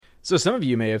So some of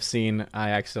you may have seen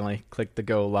I accidentally clicked the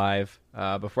go live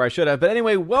before I should have. But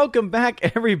anyway, welcome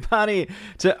back, everybody,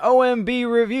 to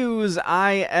OMB Reviews.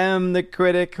 I am the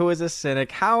critic who is a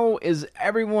cynic. How is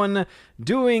everyone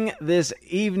doing this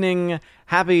evening?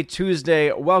 Happy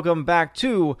Tuesday. Welcome back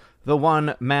to the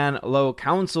One Man Low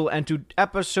Council and to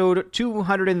episode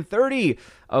 230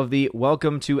 of the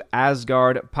Welcome to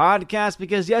Asgard podcast.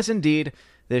 Because yes, indeed,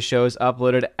 this show is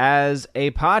uploaded as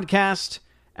a podcast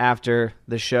after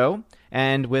the show.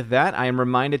 And with that, I am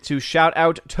reminded to shout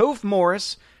out Toph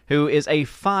Morris, who is a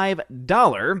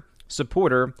 $5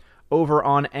 supporter over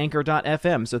on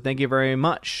Anchor.fm. So thank you very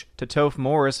much to Toph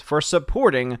Morris for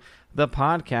supporting the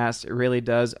podcast. It really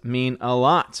does mean a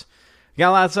lot. Got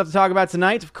a lot of stuff to talk about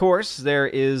tonight, of course. There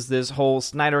is this whole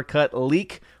Snyder Cut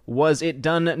leak. Was it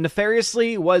done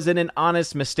nefariously? Was it an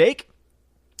honest mistake?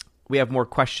 We have more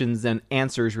questions than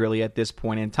answers, really, at this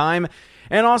point in time.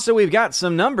 And also, we've got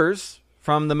some numbers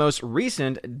from the most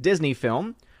recent Disney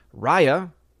film, Raya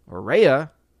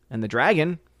and the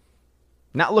Dragon,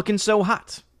 not looking so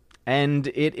hot. And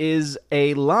it is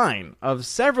a line of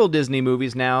several Disney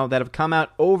movies now that have come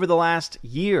out over the last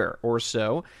year or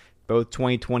so, both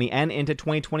 2020 and into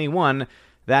 2021,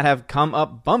 that have come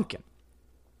up bumpkin.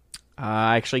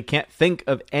 I actually can't think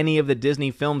of any of the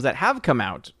Disney films that have come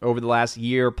out over the last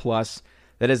year plus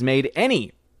that has made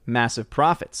any massive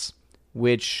profits,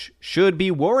 which should be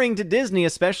worrying to Disney,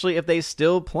 especially if they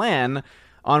still plan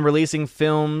on releasing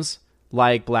films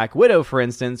like Black Widow, for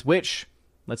instance, which,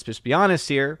 let's just be honest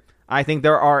here, I think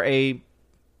there are a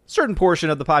certain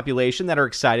portion of the population that are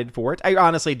excited for it. I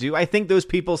honestly do. I think those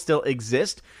people still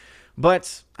exist.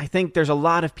 But I think there's a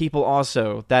lot of people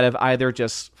also that have either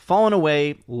just fallen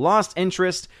away, lost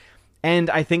interest, and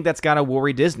I think that's got to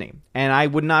worry Disney. And I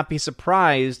would not be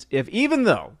surprised if, even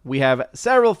though we have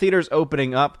several theaters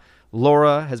opening up,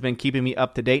 Laura has been keeping me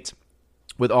up to date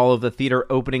with all of the theater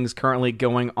openings currently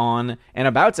going on and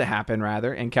about to happen,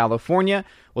 rather, in California.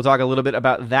 We'll talk a little bit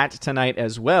about that tonight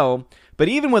as well. But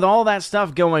even with all that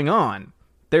stuff going on,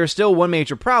 there's still one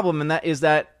major problem, and that is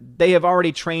that they have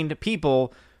already trained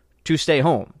people to stay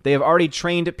home. They have already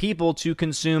trained people to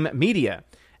consume media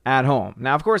at home.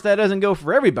 Now, of course, that doesn't go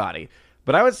for everybody,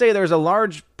 but I would say there's a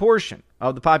large portion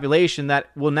of the population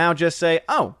that will now just say,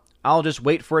 oh, I'll just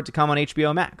wait for it to come on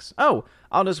HBO Max. Oh,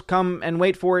 I'll just come and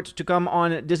wait for it to come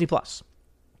on Disney Plus.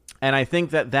 And I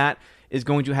think that that is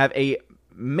going to have a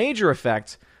major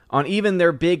effect on even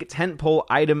their big tentpole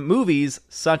item movies,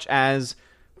 such as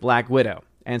Black Widow.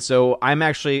 And so I'm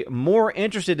actually more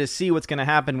interested to see what's going to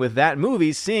happen with that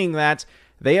movie, seeing that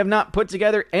they have not put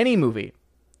together any movie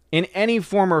in any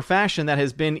form or fashion that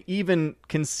has been even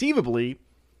conceivably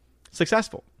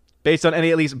successful, based on any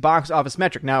at least box office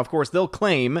metric. Now, of course, they'll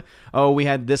claim, oh, we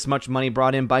had this much money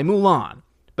brought in by Mulan.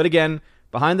 But again,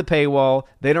 behind the paywall,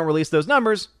 they don't release those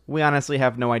numbers. We honestly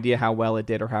have no idea how well it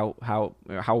did or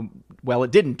how well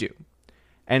it didn't do.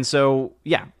 And so,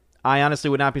 yeah, I honestly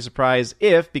would not be surprised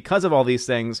if, because of all these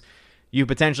things, you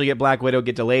potentially get Black Widow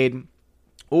get delayed,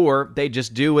 or they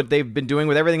just do what they've been doing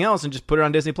with everything else and just put it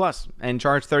on Disney Plus and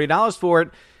charge $30 for it,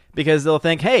 because they'll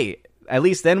think, hey, at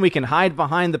least then we can hide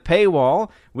behind the paywall,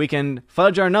 we can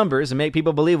fudge our numbers and make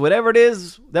people believe whatever it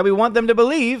is that we want them to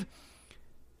believe,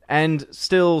 and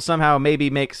still somehow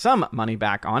maybe make some money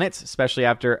back on it, especially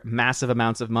after massive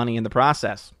amounts of money in the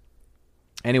process.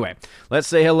 Anyway, let's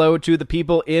say hello to the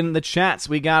people in the chats.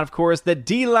 We got, of course, the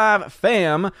D-Live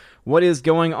fam. What is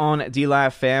going on,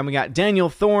 D-Live fam? We got Daniel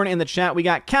Thorne in the chat. We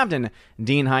got Captain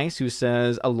Dean Heiss, who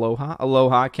says aloha.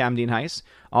 Aloha, Captain Dean Heiss.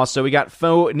 Also, we got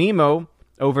Faux Nemo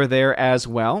over there as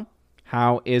well.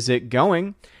 How is it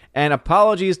going? And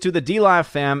apologies to the D-Live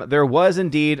fam. There was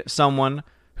indeed someone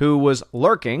who was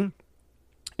lurking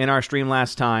in our stream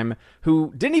last time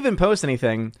who didn't even post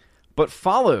anything, but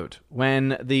followed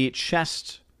when the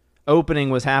chest opening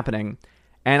was happening.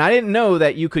 And I didn't know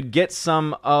that you could get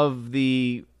some of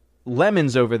the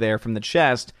lemons over there from the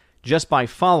chest just by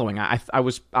following. I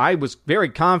was very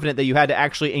confident that you had to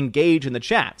actually engage in the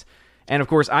chat. And of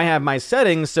course, I have my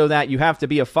settings so that you have to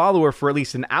be a follower for at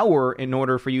least an hour in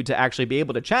order for you to actually be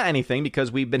able to chat anything,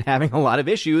 because we've been having a lot of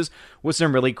issues with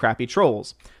some really crappy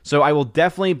trolls. So I will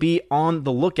definitely be on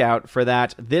the lookout for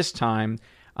that this time,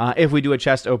 if we do a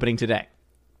chest opening today,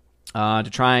 to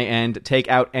try and take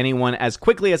out anyone as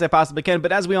quickly as I possibly can.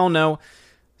 But as we all know,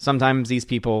 sometimes these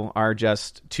people are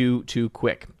just too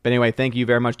quick. But anyway, thank you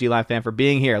very much, D-Live fam, for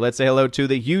being here. Let's say hello to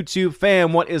the YouTube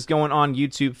fam. What is going on,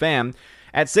 YouTube fam?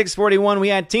 At 6:41, we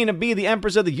had Tina B, the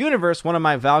Empress of the Universe, one of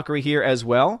my Valkyrie here as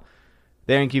well.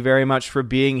 Thank you very much for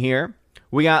being here.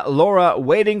 We got Laura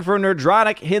waiting for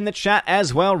Nerdrotic in the chat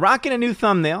as well, rocking a new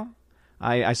thumbnail.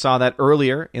 I saw that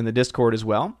earlier in the Discord as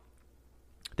well.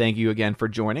 Thank you again for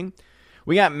joining.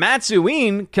 We got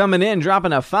Matsuine coming in,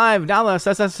 dropping a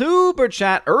 $5 super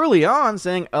chat early on,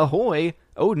 saying, "Ahoy,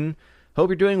 Odin.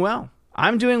 Hope you're doing well."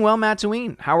 I'm doing well,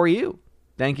 Matsuine. How are you?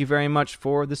 Thank you very much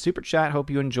for the super chat. Hope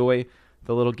you enjoy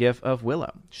the little gif of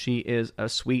Willow. She is a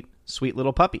sweet, sweet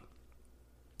little puppy.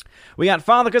 We got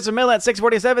Father Cusamilla at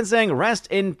 647 saying, "Rest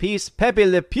in peace, Pepe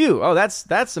Le Pew." Oh, that's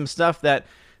some stuff that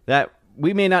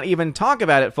we may not even talk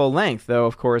about at full length, though,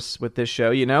 of course, with this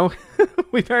show, you know.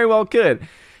 We very well could.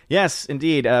 Yes,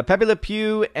 indeed. Pepe Le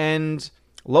Pew and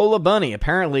Lola Bunny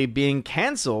apparently being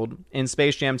canceled in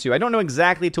Space Jam 2. I don't know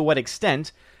exactly to what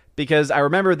extent, because I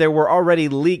remember there were already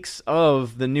leaks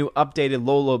of the new updated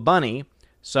Lola Bunny,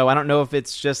 so I don't know if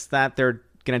it's just that they're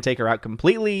going to take her out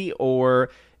completely, or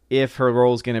if her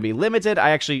role is going to be limited.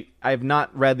 I've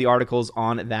not read the articles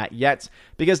on that yet,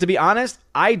 because to be honest,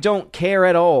 I don't care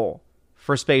at all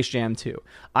for Space Jam 2.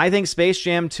 I think Space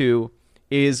Jam 2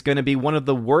 is going to be one of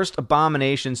the worst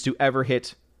abominations to ever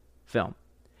hit film.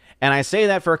 And I say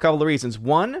that for a couple of reasons.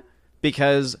 One,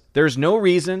 because there's no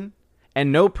reason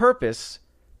and no purpose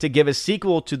to give a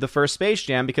sequel to the first Space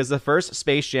Jam, because the first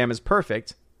Space Jam is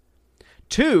perfect.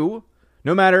 Two,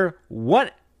 no matter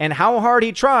what and how hard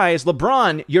he tries,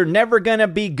 LeBron, you're never going to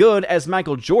be good as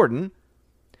Michael Jordan.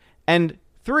 And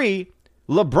three,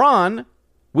 LeBron,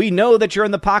 we know that you're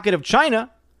in the pocket of China.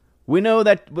 We know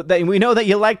that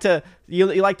you like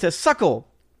to suckle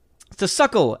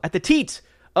at the teat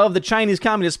of the Chinese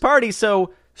Communist Party.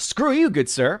 So screw you, good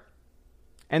sir,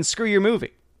 and screw your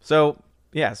movie. So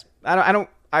yes,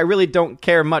 I really don't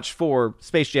care much for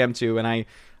Space Jam 2, and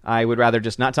I would rather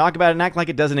just not talk about it and act like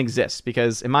it doesn't exist,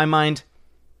 because in my mind,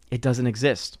 it doesn't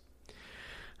exist.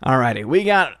 Alrighty, we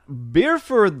got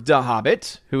Beerford the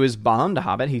Hobbit, who is Bond the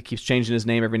Hobbit. He keeps changing his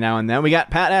name every now and then. We got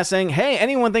Pat S saying, "Hey,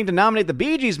 anyone think to nominate the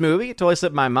Bee Gees movie? It totally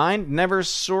slipped my mind. Never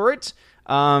saw it.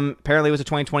 Apparently it was a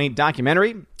 2020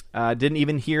 documentary. Didn't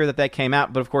even hear that came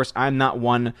out, but of course I'm not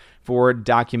one for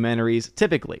documentaries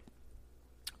typically.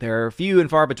 There are few and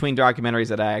far between documentaries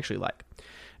that I actually like."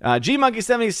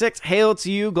 GMonkey76, hail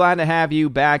to you. Glad to have you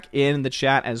back in the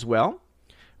chat as well.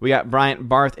 We got Bryant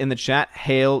Barth in the chat.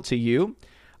 Hail to you.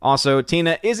 Also,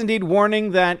 Tina is indeed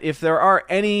warning that if there are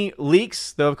any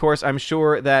leaks, though of course I'm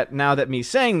sure that now that me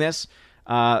saying this,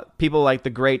 people like the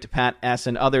great Pat S.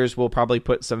 and others will probably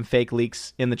put some fake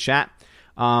leaks in the chat.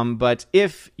 But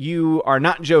if you are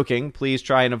not joking, please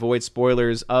try and avoid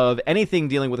spoilers of anything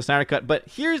dealing with the Snyder Cut. But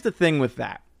here's the thing with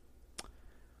that.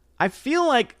 I feel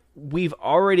like we've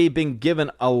already been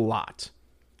given a lot.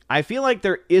 I feel like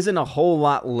there isn't a whole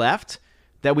lot left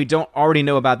that we don't already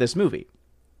know about this movie.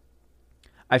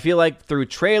 I feel like through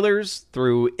trailers,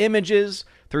 through images,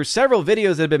 through several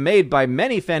videos that have been made by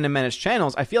many Fandom Menace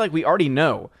channels, I feel like we already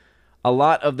know a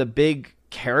lot of the big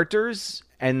characters,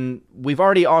 and we've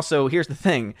already also, here's the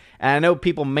thing, and I know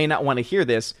people may not want to hear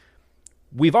this,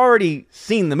 we've already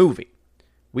seen the movie.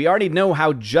 We already know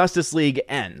how Justice League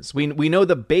ends. We know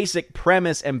the basic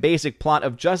premise and basic plot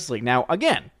of Justice League. Now,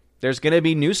 again, there's going to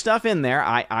be new stuff in there.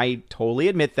 I totally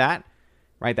admit that,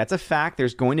 right? That's a fact.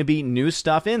 There's going to be new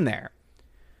stuff in there.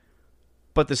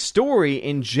 But the story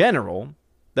in general,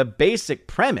 the basic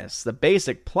premise, the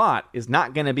basic plot is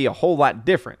not going to be a whole lot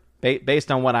different based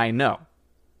on what I know.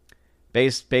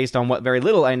 Based on what very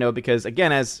little I know, because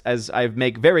again, as I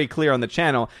make very clear on the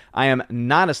channel, I am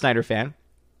not a Snyder fan.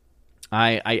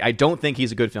 I don't think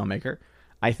he's a good filmmaker.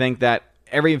 I think that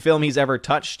every film he's ever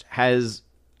touched has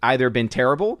either been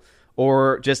terrible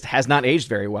or just has not aged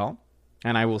very well.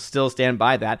 And I will still stand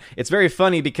by that. It's very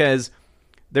funny because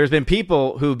there's been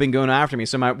people who've been going after me.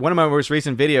 So one of my most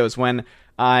recent videos, when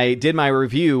I did my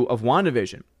review of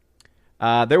WandaVision,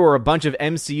 there were a bunch of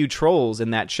MCU trolls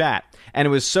in that chat. And it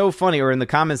was so funny, or in the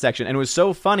comment section, and it was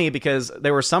so funny because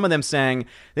there were some of them saying,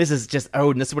 "This is just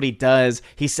Odin, this is what he does.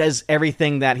 He says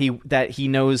everything that he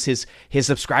knows his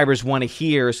subscribers want to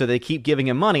hear, so they keep giving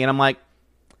him money." And I'm like,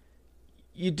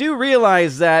 you do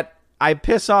realize that I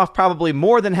piss off probably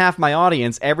more than half my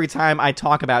audience every time I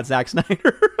talk about Zack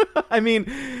Snyder. I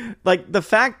mean, like, the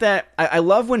fact that I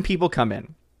love when people come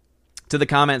in to the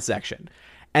comment section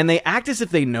and they act as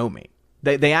if they know me.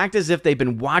 They act as if they've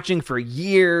been watching for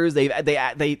years. They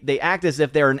act as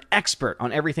if they're an expert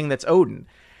on everything that's Odin.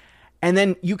 And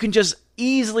then you can just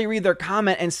easily read their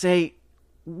comment and say,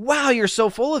 "Wow, you're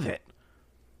so full of it.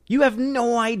 You have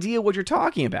no idea what you're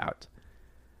talking about."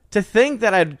 To think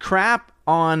that I'd crap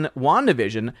on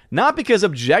WandaVision, not because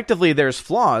objectively there's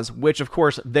flaws, which of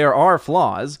course there are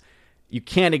flaws. You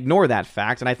can't ignore that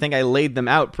fact, and I think I laid them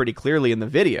out pretty clearly in the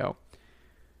video.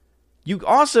 You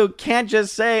also can't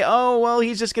just say, "Oh, well,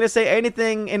 he's just going to say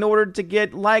anything in order to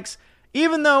get likes,"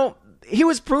 even though he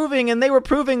was proving, and they were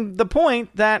proving the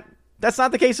point that that's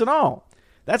not the case at all.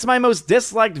 That's my most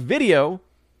disliked video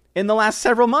in the last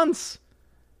several months.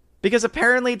 Because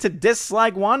apparently to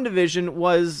dislike WandaVision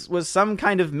was some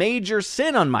kind of major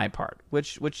sin on my part,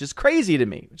 which is crazy to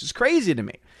me.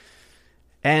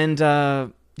 And,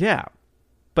 yeah.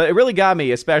 But it really got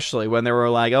me, especially when they were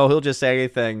like, oh, he'll just say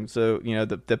anything. So, you know,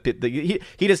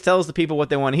 he just tells the people what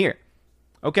they want to hear.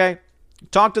 Okay?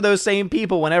 Talk to those same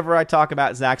people whenever I talk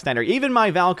about Zack Snyder. Even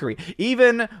my Valkyrie,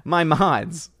 even my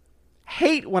mods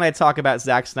hate when I talk about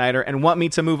Zack Snyder and want me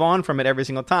to move on from it every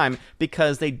single time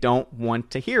because they don't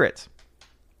want to hear it.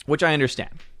 Which I understand.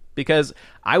 Because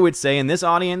I would say in this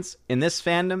audience, in this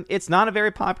fandom, it's not a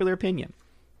very popular opinion.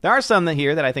 There are some that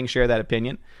here that I think share that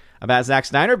opinion about Zack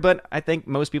Snyder, but I think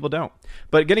most people don't.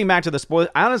 But getting back to the spoilers,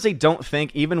 I honestly don't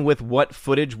think, even with what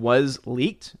footage was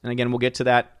leaked, and again, we'll get to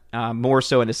that more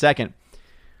so in a second,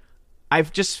 I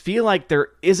just feel like there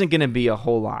isn't going to be a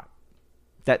whole lot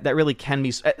that really can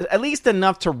be, at least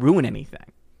enough to ruin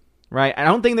anything, right? I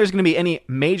don't think there's going to be any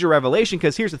major revelation,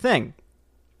 because here's the thing.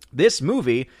 This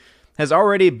movie has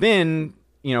already been,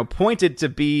 pointed to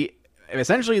be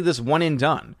essentially this one and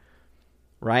done,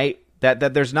 right?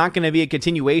 That there's not going to be a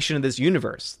continuation of this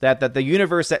universe. That the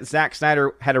universe that Zack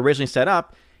Snyder had originally set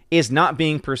up is not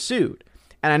being pursued.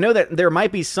 And I know that there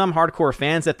might be some hardcore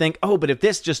fans that think, oh, but if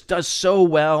this just does so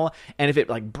well, and if it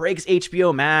breaks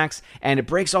HBO Max, and it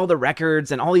breaks all the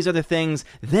records and all these other things,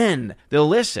 then they'll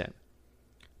listen.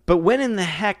 But when in the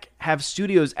heck have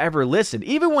studios ever listened?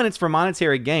 Even when it's for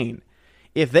monetary gain.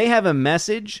 If they have a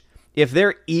message, if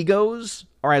their egos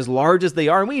are as large as they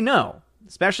are, and we know,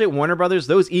 especially at Warner Brothers,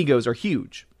 those egos are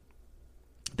huge.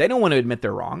 They don't want to admit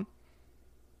they're wrong.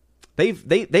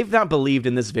 They've not believed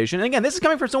in this vision. And again, this is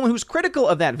coming from someone who's critical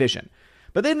of that vision.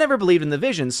 But they've never believed in the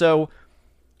vision. So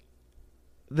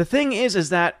the thing is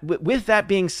that with that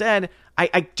being said,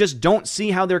 I just don't see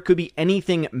how there could be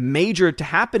anything major to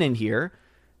happen in here,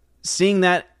 seeing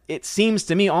that it seems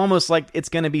to me almost like it's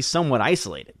going to be somewhat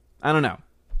isolated. I don't know.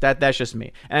 That's just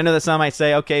me. And I know that some might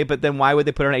say, okay, but then why would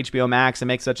they put it on HBO Max and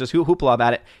make such a hoopla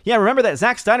about it? Yeah, remember that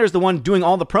Zack Snyder is the one doing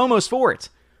all the promos for it.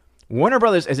 Warner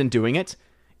Brothers isn't doing it.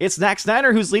 It's Zack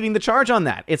Snyder who's leading the charge on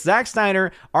that. It's Zack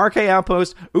Snyder, RK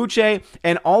Outpost, Uche,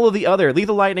 and all of the other,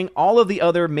 Lethal Lightning, all of the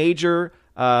other major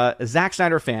Zack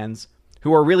Snyder fans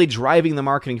who are really driving the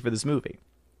marketing for this movie.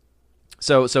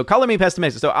 So color me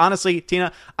pessimistic. So honestly,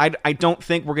 Tina, I don't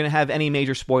think we're going to have any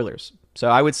major spoilers. So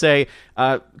I would say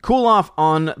cool off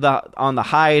on the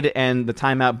hide and the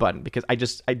timeout button, because I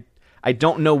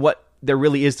don't know what there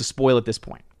really is to spoil at this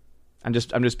point. I'm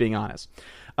just being honest.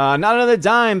 Not another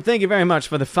dime. Thank you very much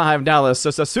for the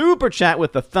 $5. So super chat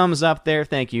with the thumbs up there.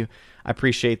 Thank you. I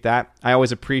appreciate that. I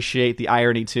always appreciate the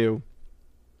irony too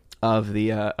of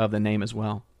the name as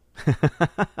well.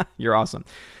 You're awesome.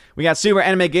 We got Super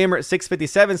Anime Gamer at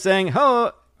 657 saying,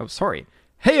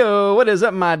 Heyo, what is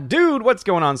up, my dude? What's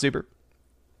going on, Super?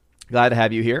 Glad to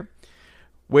have you here.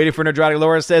 Waiting for Nerdratic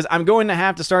Laura says, I'm going to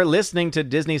have to start listening to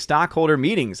Disney stockholder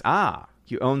meetings. Ah,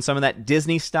 you own some of that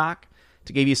Disney stock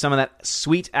to give you some of that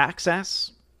sweet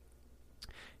access?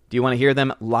 Do you want to hear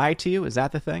them lie to you? Is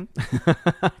that the thing?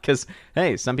 Because,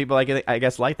 hey, some people, I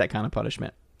guess, like that kind of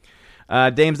punishment.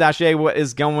 Dames Dashe, what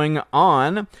is going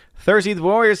on? Thirsty the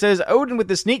Warrior says, Odin with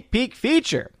the sneak peek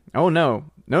feature. Oh, no.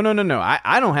 No.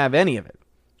 I don't have any of it.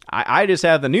 I just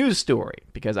have the news story,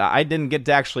 because I didn't get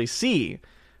to actually see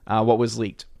what was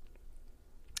leaked.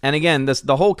 And again,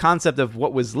 the whole concept of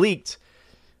what was leaked,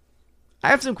 I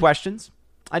have some questions.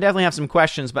 I definitely have some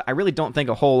questions, but I really don't think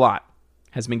a whole lot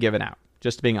has been given out,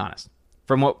 just being honest,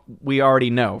 from what we already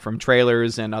know from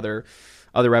trailers and other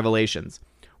revelations.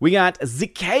 We got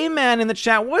ZK-Man in the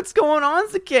chat. What's going on,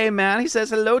 ZK-Man? He says,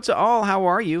 hello to all. How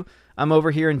are you? I'm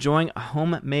over here enjoying a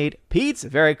homemade pizza.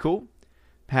 Very cool.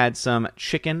 Had some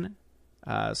chicken,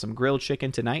 some grilled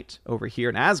chicken tonight over here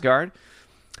in Asgard.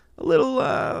 A little,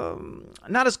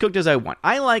 not as cooked as I want.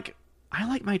 I like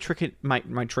my chicken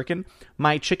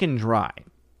dry.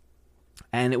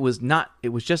 And it was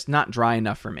just not dry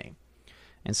enough for me.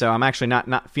 And so I'm actually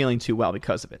not feeling too well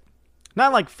because of it.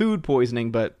 Not like food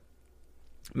poisoning, but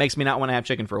makes me not want to have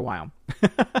chicken for a while.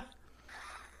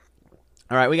 All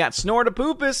right, we got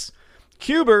Snortapoopus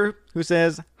Cuber, who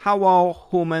says, how are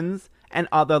humans and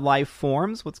other life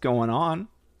forms? What's going on?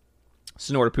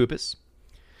 Snortapoopus.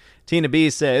 Tina B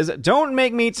says, don't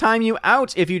make me time you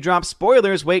out if you drop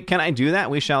spoilers. Wait, can I do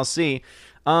that? We shall see.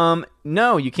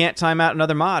 No, you can't time out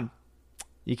another mod.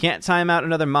 You can't time out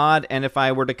another mod, and if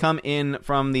I were to come in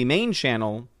from the main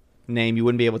channel name, you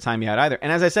wouldn't be able to time me out either.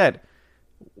 And as I said,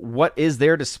 what is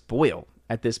there to spoil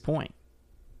at this point?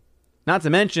 Not to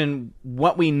mention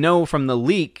what we know from the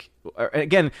leak.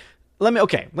 Again,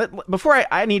 before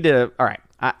I need to, all right,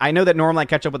 I know that normally I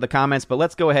catch up with the comments, but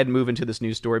let's go ahead and move into this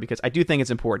news story because I do think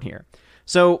it's important here.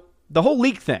 So the whole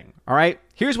leak thing, all right,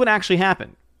 here's what actually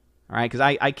happened, all right, because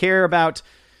I care about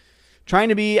trying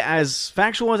to be as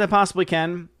factual as I possibly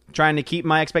can, trying to keep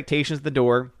my expectations at the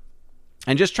door,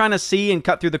 and just trying to see and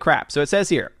cut through the crap. So it says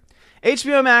here,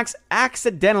 HBO Max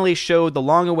accidentally showed the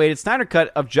long-awaited Snyder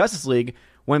Cut of Justice League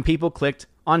when people clicked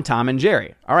on Tom and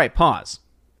Jerry. All right, pause.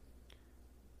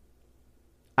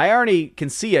 I already can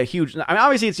see a huge... I mean,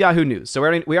 obviously it's Yahoo News, so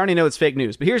we already know it's fake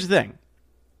news. But here's the thing.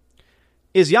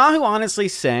 Is Yahoo honestly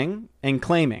saying and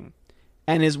claiming,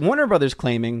 and is Warner Brothers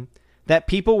claiming, that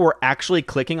people were actually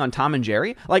clicking on Tom and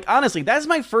Jerry? Like, honestly, that's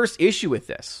my first issue with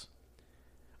this.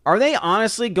 Are they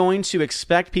honestly going to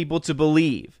expect people to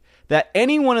believe that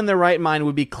anyone in their right mind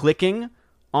would be clicking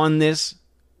on this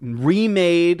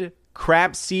remade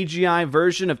crap CGI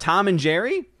version of Tom and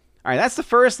Jerry? All right, that's the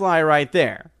first lie right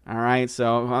there. All right,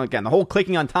 so again, the whole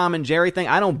clicking on Tom and Jerry thing,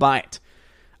 I don't buy it.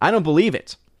 I don't believe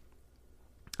it.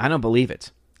 I don't believe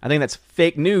it. I think that's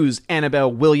fake news,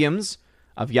 Annabelle Williams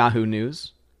of Yahoo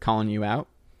News, calling you out.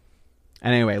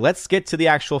 And anyway, let's get to the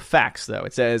actual facts, though.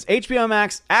 It says, HBO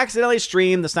Max accidentally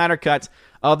streamed the Snyder Cut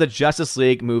of the Justice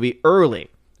League movie early.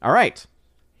 All right,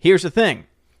 here's the thing.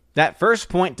 That first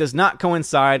point does not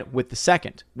coincide with the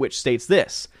second, which states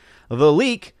this. The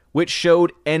leak, which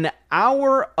showed an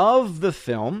hour of the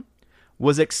film,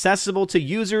 was accessible to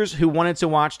users who wanted to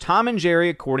watch Tom and Jerry,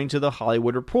 according to The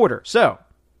Hollywood Reporter. So,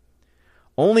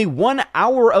 only 1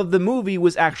 hour of the movie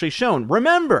was actually shown.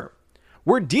 Remember,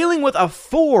 we're dealing with a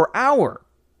 4-hour.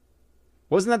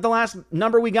 Wasn't that the last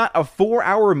number we got? A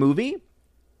 4-hour movie?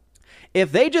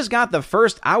 If they just got the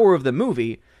first hour of the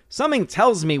movie, something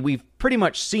tells me we've pretty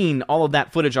much seen all of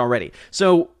that footage already.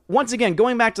 So, once again,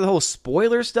 going back to the whole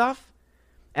spoiler stuff,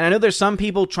 and I know there's some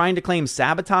people trying to claim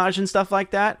sabotage and stuff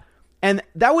like that, and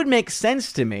that would make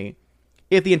sense to me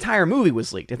if the entire movie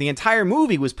was leaked, if the entire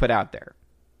movie was put out there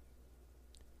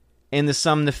in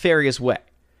some nefarious way.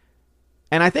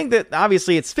 And I think that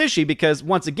obviously it's fishy because,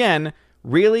 once again,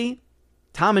 really?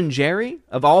 Tom and Jerry?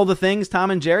 Of all the things,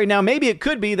 Tom and Jerry? Now, maybe it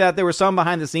could be that there were some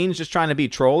behind the scenes just trying to be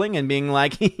trolling and being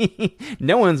like,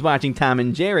 no one's watching Tom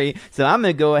and Jerry, so I'm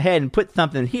going to go ahead and put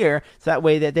something here so that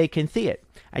way that they can see it.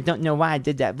 I don't know why I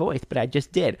did that voice, but I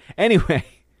just did. Anyway,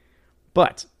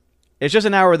 but it's just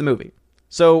an hour of the movie.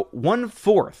 So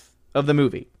 1/4 of the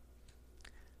movie.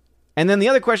 And then the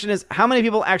other question is, how many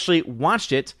people actually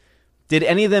watched it? Did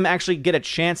any of them actually get a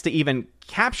chance to even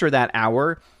capture that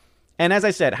hour? And as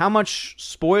I said, how much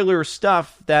spoiler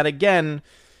stuff that, again,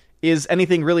 is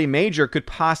anything really major could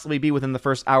possibly be within the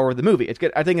first hour of the movie?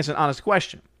 I think it's an honest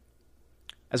question.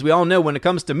 As we all know, when it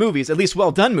comes to movies, at least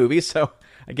well-done movies, so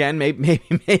again,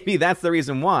 maybe that's the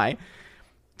reason why.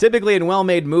 Typically in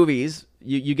well-made movies,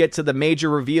 you get to the major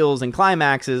reveals and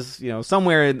climaxes,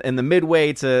 somewhere in the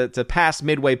midway to past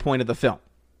midway point of the film.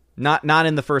 Not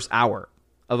in the first hour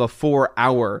of a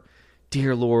 4-hour.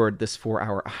 Dear Lord, this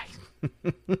 4-hour.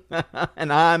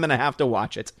 And I'm going to have to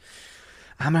watch it.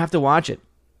 I'm going to have to watch it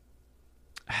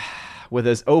with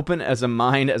as open as a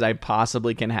mind as I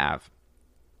possibly can have.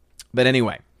 But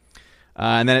anyway,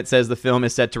 and then it says the film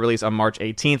is set to release on March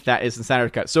 18th. That is the Snyder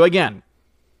Cut. So again,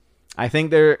 I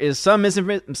think there is some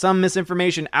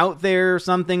misinformation out there,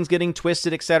 some things getting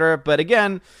twisted, etc. But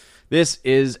again, this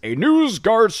is a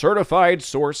NewsGuard certified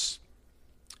source,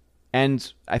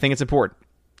 and I think it's important.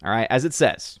 All right, as it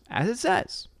says,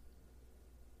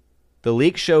 the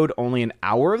leak showed only an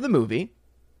hour of the movie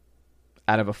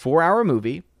out of a 4-hour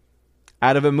movie.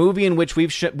 Out of a movie in which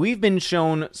we've been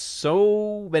shown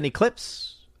so many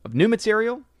clips of new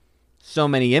material, so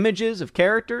many images of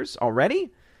characters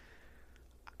already.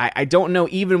 I don't know,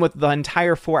 even with the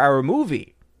entire 4-hour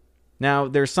movie. Now,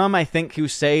 there's some, I think, who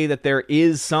say that there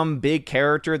is some big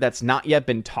character that's not yet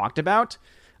been talked about.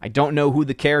 I don't know who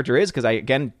the character is because I,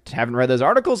 again, haven't read those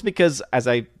articles because, as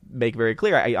I make very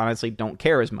clear, I honestly don't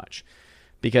care as much.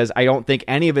 Because I don't think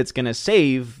any of it's going to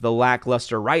save the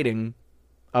lackluster writing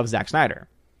of Zack Snyder.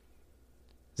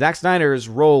 Zack Snyder's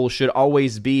role should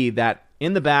always be that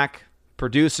in the back,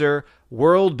 producer,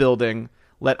 world building,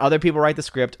 let other people write the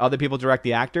script, other people direct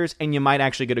the actors, and you might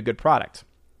actually get a good product.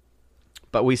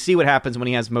 But we see what happens when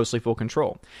he has mostly full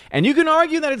control. And you can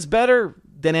argue that it's better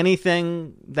than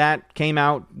anything that came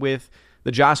out with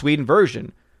the Joss Whedon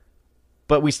version.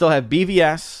 But we still have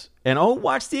BVS, and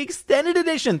watch the extended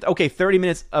edition. Okay, 30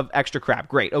 minutes of extra crap.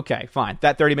 Great, okay, fine.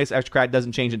 That 30 minutes of extra crap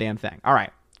doesn't change a damn thing. All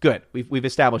right, good. We've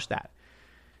established that.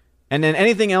 And then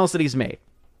anything else that he's made.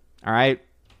 All right?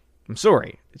 I'm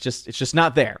sorry. It's just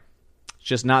not there. It's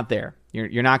just not there.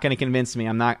 You're not going to convince me.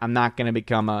 I'm not going to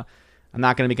become a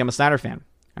Snyder fan.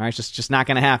 All right, it's just not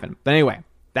going to happen. But anyway,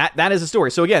 that is the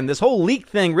story. So again, this whole leak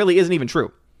thing really isn't even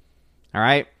true. All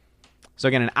right. So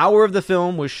again, an hour of the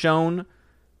film was shown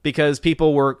because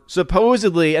people were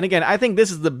supposedly, and again, I think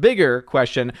this is the bigger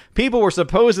question, people were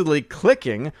supposedly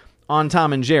clicking on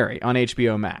Tom and Jerry on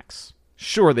HBO Max.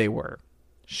 Sure they were.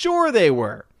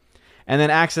 And then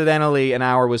accidentally an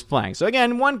hour was playing. So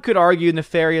again, one could argue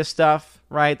nefarious stuff,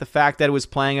 right? The fact that it was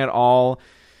playing at all.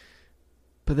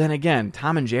 But then again,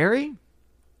 Tom and Jerry?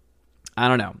 I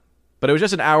don't know. But it was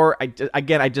just an hour. I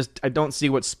don't see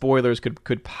what spoilers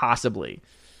could possibly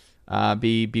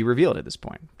be revealed at this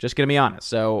point. Just gonna be honest.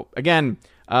 So again,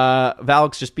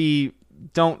 Valks,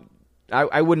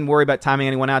 I wouldn't worry about timing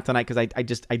anyone out tonight because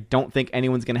I don't think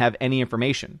anyone's gonna have any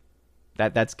information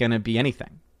that's gonna be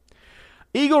anything.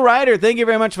 Eagle Rider, thank you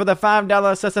very much for the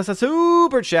 $5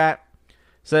 super chat.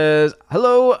 Says,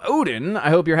 hello, Odin. I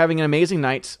hope you're having an amazing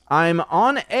night. I'm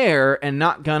on air and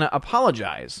not gonna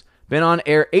apologize. Been on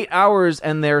air 8 hours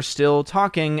and they're still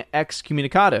talking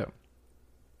excommunicado.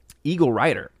 Eagle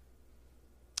Rider.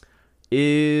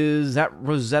 Is that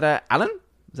Rosetta Allen?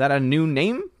 Is that a new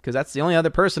name? Because that's the only other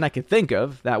person I could think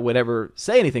of that would ever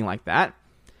say anything like that.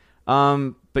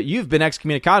 But you've been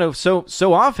excommunicado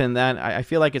so often that I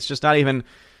feel like it's just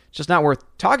not worth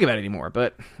talking about anymore.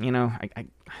 But,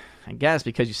 I guess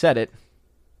because you said it.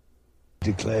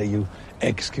 Declare you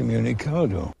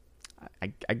excommunicado.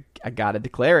 I gotta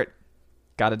declare it.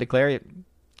 Gotta declare it.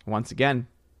 Once again.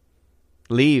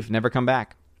 Leave. Never come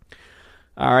back.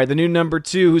 All right, the new number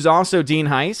 2, who's also Dean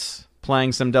Heiss,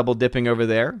 playing some double dipping over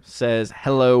there, says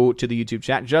hello to the YouTube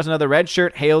chat. Just another red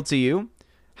shirt. Hail to you.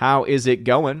 How is it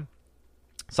going?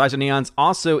 Slicer Neon's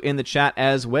also in the chat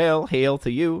as well. Hail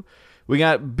to you. We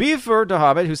got Beefer the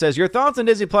Hobbit, who says, your thoughts on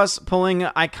Disney Plus pulling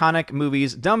iconic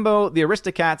movies, Dumbo, The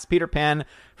Aristocats, Peter Pan,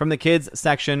 from the kids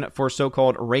section for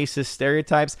so-called racist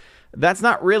stereotypes. That's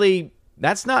not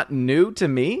new to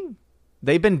me.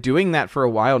 They've been doing that for a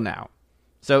while now.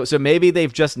 So maybe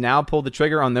they've just now pulled the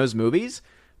trigger on those movies,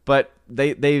 but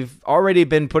they've already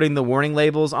been putting the warning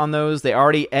labels on those. They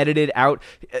already edited out.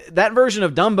 That version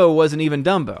of Dumbo wasn't even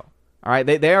Dumbo. All right,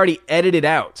 they already edited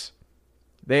out.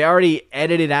 They already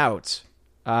edited out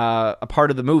a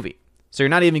part of the movie. So you're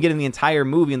not even getting the entire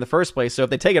movie in the first place. So if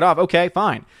they take it off, okay,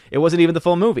 fine. It wasn't even the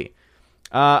full movie.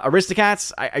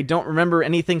 Aristocats, I don't remember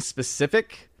anything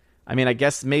specific. I mean, I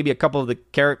guess maybe a couple of the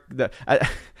character.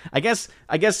 I guess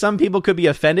some people could be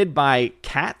offended by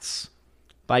cats,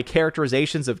 by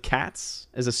characterizations of cats.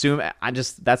 That's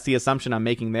the assumption I'm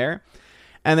making there.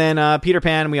 And then Peter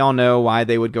Pan, we all know why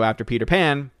they would go after Peter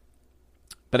Pan.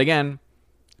 But again,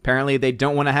 apparently they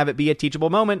don't want to have it be a teachable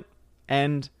moment,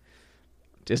 and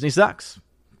Disney sucks.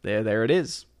 There it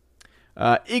is.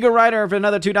 Eagle Rider for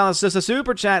another $2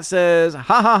 super chat says,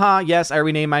 ha ha ha, yes, I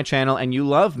renamed my channel and you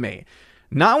love me.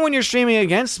 Not when you're streaming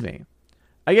against me.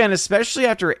 Again, especially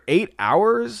after 8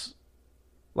 hours.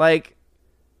 Like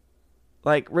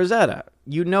Rosetta,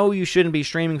 you shouldn't be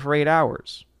streaming for 8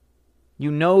 hours.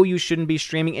 You shouldn't be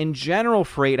streaming in general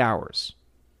for 8 hours.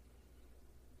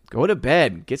 Go to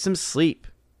bed. Get some sleep.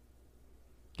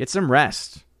 Get some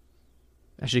rest.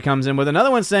 And she comes in with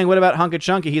another one saying, what about Hunka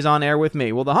Chunky? He's on air with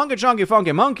me. Well, the Hunka Chunky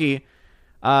Funky Monkey,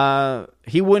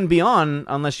 he wouldn't be on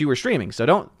unless you were streaming. So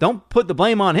don't put the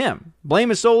blame on him.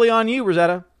 Blame is solely on you,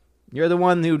 Rosetta. You're the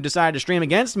one who decided to stream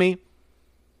against me.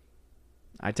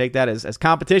 I take that as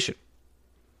competition.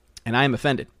 And I am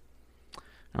offended.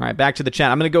 All right, back to the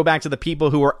chat. I'm going to go back to the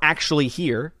people who are actually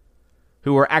here,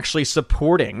 who are actually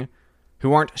supporting,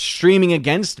 who aren't streaming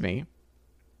against me.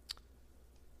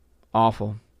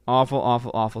 Awful.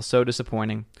 Awful. So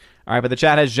disappointing. All right, but the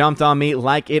chat has jumped on me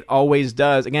like it always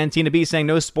does. Again, Tina B saying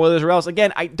no spoilers or else.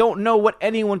 Again, I don't know what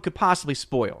anyone could possibly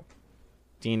spoil.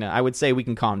 Tina, I would say we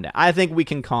can calm down. I think we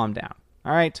can calm down.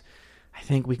 All right? I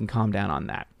think we can calm down on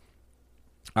that.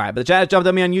 All right, but the chat has jumped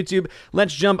on me on YouTube.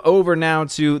 Let's jump over now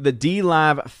to the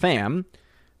D-Live fam.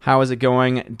 How is it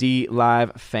going,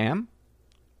 D-Live fam?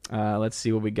 Let's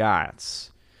see what we got.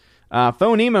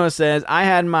 Phone Emo says, I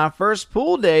had my first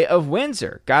pool day of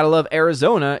winter. Gotta love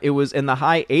Arizona. It was in the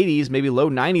high 80s, maybe low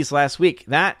 90s last week.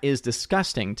 That is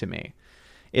disgusting to me.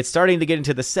 It's starting to get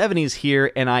into the 70s here,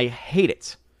 and I hate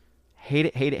it. Hate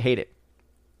it.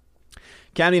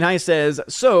 Camden High says,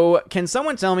 so can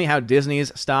someone tell me how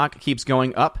Disney's stock keeps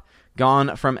going up?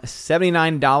 Gone from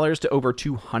 $79 to over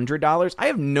 $200? I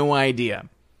have no idea.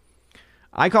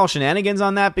 I call shenanigans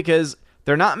on that because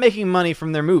they're not making money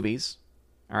from their movies.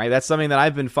 All right, that's something that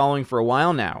I've been following for a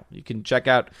while now. You can check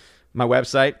out my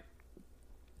website,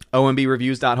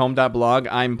 ombReviews.home.blog.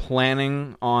 I'm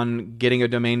planning on getting a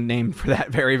domain name for that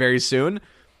very, very soon.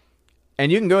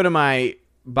 And you can go to my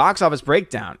box office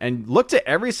breakdown and look to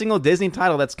every single Disney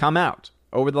title that's come out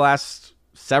over the last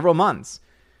several months.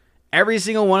 Every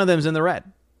single one of them is in the red.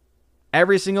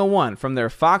 Every single one, from their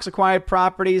Fox-acquired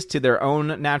properties to their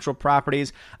own natural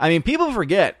properties. I mean, people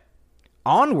forget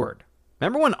Onward.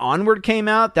 Remember when Onward came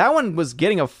out? That one was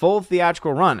getting a full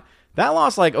theatrical run. That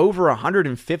lost like over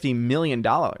 $150 million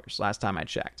last time I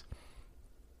checked.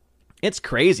 It's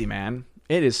crazy, man.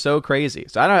 It is so crazy.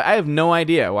 So I have no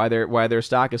idea why their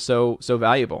stock is so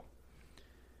valuable.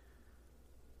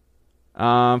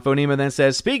 Phonema then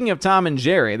says, speaking of Tom and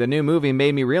Jerry, the new movie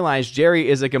made me realize Jerry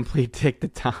is a complete dick to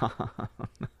Tom.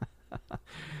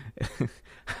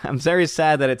 I'm very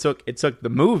sad that it took the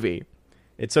movie.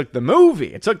 It took the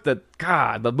movie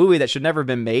that should never have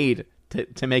been made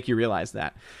to make you realize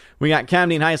that. We got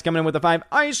Camden Heist coming in with the 5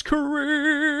 ice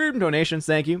cream donations.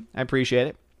 Thank you. I appreciate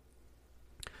it.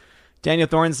 Daniel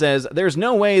Thorne says, there's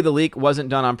no way the leak wasn't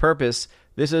done on purpose.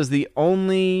 This is the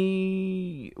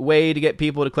only way to get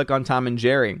people to click on Tom and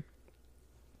Jerry.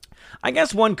 I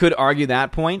guess one could argue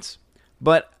that point,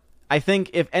 but I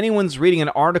think if anyone's reading an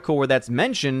article where that's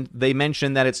mentioned, they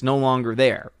mention that it's no longer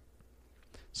there.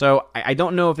 So I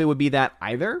don't know if it would be that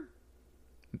either.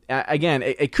 Again,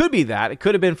 it could be that. It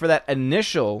could have been for that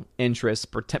initial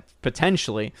interest,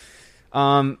 potentially.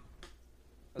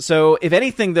 So if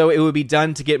anything, though, it would be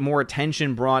done to get more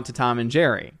attention brought to Tom and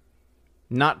Jerry.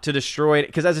 Not to destroy it.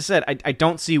 Because as I said, I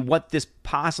don't see what this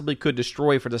possibly could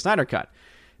destroy for the Snyder Cut.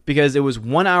 Because it was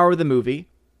 1 hour of the movie.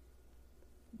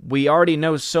 We already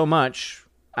know so much.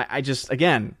 I'm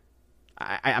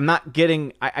not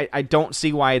getting... I don't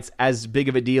see why it's as big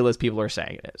of a deal as people are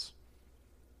saying it is.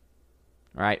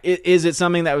 All right. Is it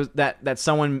something that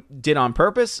someone did on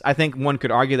purpose? I think one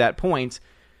could argue that point.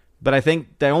 But I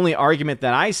think the only argument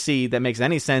that I see that makes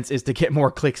any sense is to get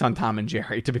more clicks on Tom and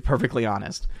Jerry, to be perfectly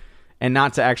honest. And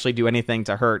not to actually do anything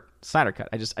to hurt Snyder Cut.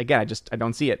 I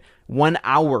don't see it. 1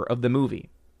 hour of the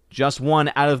movie. Just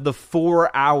one out of the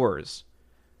 4 hours.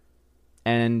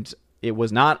 And it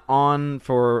was not on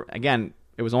for, again,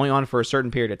 it was only on for a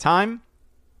certain period of time.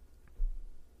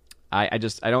 I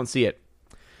don't see it.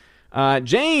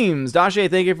 James Dashe,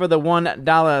 thank you for the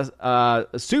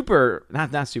 $1 super,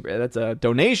 not super, that's a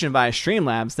donation via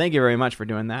Streamlabs. Thank you very much for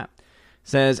doing that.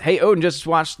 Says, hey, Odin, just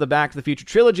watched the Back to the Future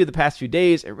trilogy the past few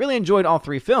days. I really enjoyed all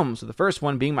 3 films, with the first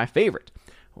one being my favorite.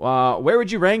 Where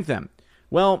would you rank them?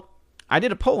 Well, I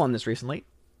did a poll on this recently,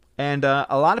 and a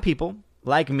lot of people,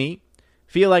 like me,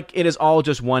 feel like it is all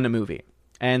just one movie.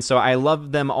 And so I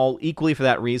love them all equally for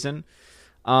that reason.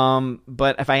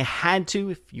 But if I had to,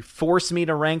 if you force me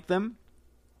to rank them,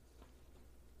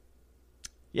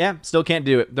 yeah, still can't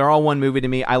do it. They're all one movie to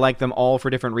me. I like them all for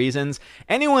different reasons.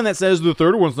 Anyone that says the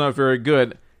third one's not very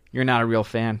good, you're not a real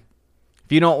fan.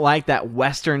 If you don't like that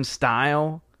Western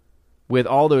style with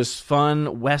all those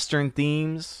fun Western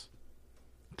themes,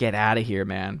 get out of here,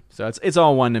 man. So it's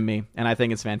all one to me, and I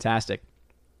think it's fantastic.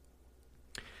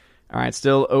 All right,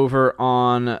 still over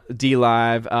on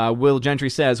DLive, Will Gentry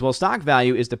says, well, stock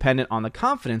value is dependent on the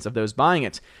confidence of those buying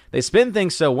it. They spin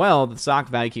things so well that the stock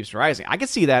value keeps rising. I can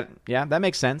see that. Yeah, that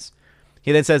makes sense.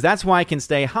 He then says, that's why it can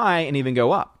stay high and even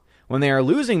go up. When they are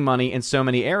losing money in so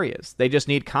many areas, they just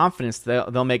need confidence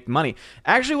they'll make money.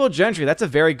 Actually, Will Gentry, that's a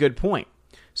very good point.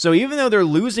 So even though they're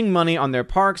losing money on their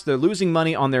parks, they're losing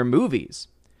money on their movies,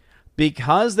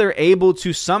 because they're able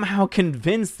to somehow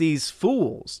convince these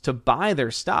fools to buy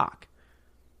their stock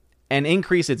and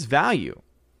increase its value.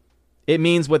 It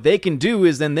means what they can do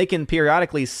is then they can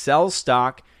periodically sell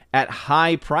stock at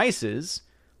high prices,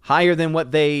 higher than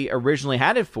what they originally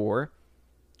had it for,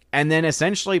 and then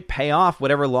essentially pay off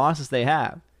whatever losses they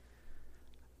have.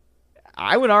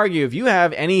 I would argue if you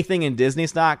have anything in Disney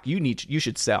stock, you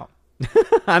should sell.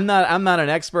 I'm not an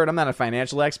expert. I'm not a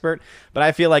financial expert, but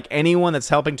I feel like anyone that's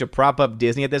helping to prop up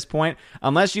Disney at this point,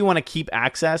 unless you want to keep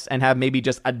access and have maybe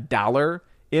just $1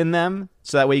 in them,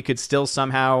 so that way you could still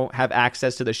somehow have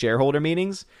access to the shareholder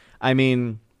meetings. I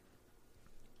mean,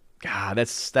 God,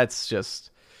 that's just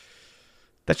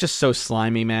so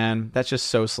slimy, man. That's just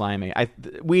so slimy.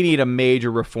 We need a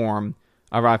major reform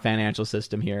of our financial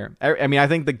system here. I mean, I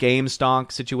think the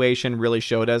GameStop situation really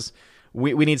showed us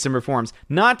we need some reforms,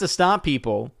 not to stop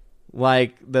people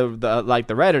like the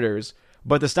Redditors,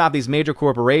 but to stop these major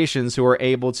corporations who are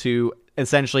able to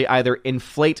essentially either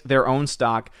inflate their own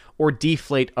stock or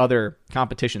deflate other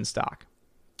competition stock.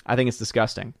 I think it's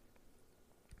disgusting.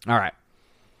 All right.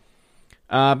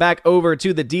 Back over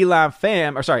to the to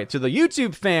the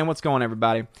YouTube fam. What's going on,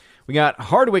 everybody? We got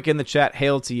Hardwick in the chat.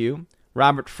 Hail to you.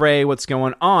 Robert Frey, what's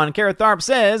going on? Kara Tharp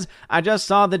says, I just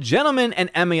saw The Gentleman and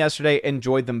Emma yesterday.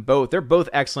 Enjoyed them both. They're both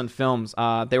excellent films.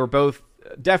 They were both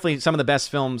definitely some of the best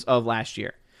films of last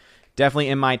year. Definitely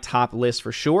in my top list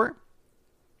for sure.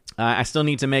 I still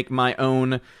need to make my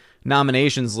own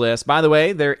nominations list. By the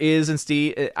way,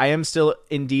 I am still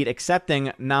indeed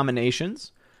accepting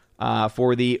nominations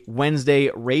for the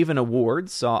Wednesday Raven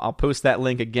Awards. So I'll post that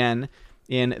link again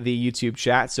in the YouTube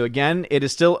chat. So again, it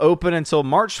is still open until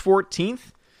March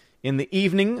 14th, in the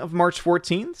evening of March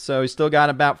 14th. So you still got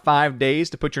about 5 days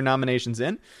to put your nominations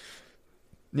in.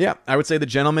 Yeah, I would say The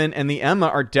Gentleman and the Emma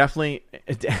are definitely,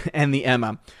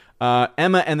 Emma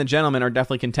and The Gentleman are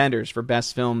definitely contenders for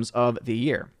best films of the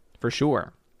year, for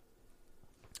sure.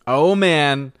 Oh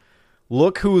man,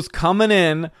 look who's coming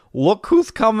in. Look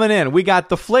who's coming in. We got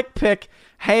the Flick Pick.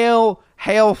 Hail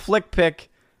Flick Pick.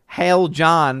 Hail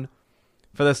John.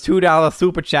 For this $2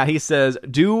 super chat, he says,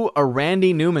 do a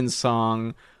Randy Newman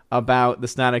song about the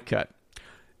Snyder Cut.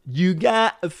 You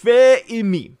got a faith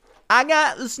in me. I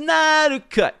got the Snyder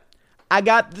Cut. I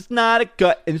got the Snyder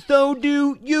Cut, and so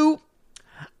do you.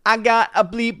 I got a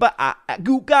bleep, but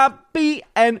you got B,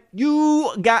 and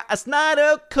you got a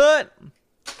Snyder Cut.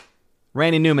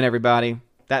 Randy Newman, everybody.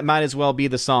 That might as well be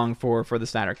the song for the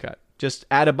Snyder Cut. Just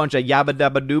add a bunch of yabba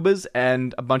dabba doobas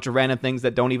and a bunch of random things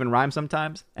that don't even rhyme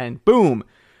sometimes, and boom,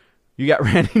 you got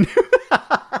Randy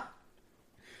Newman.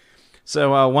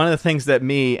 So one of the things that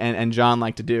me and John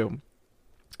like to do,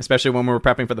 especially when we're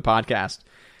prepping for the podcast,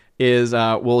 is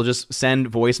we'll just send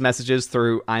voice messages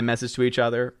through iMessage to each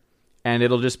other, and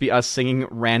it'll just be us singing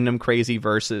random crazy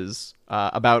verses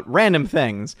about random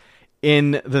things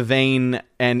in the vein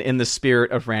and in the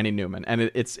spirit of Randy Newman, and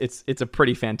it's a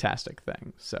pretty fantastic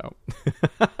thing. So,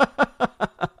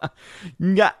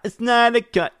 it's not a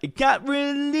cut. It got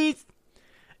released.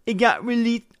 It got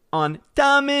released on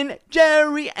Tom and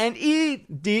Jerry, and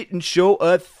it didn't show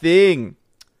a thing.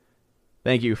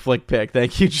 Thank you, Flick Pick.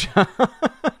 Thank you, John.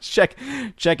 check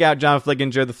out John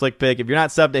Flickinger, the Flick Pick. If you're not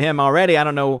subbed to him already, I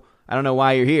don't know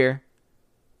why you're here.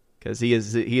 Because he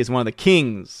is one of the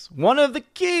kings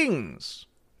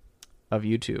of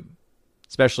YouTube,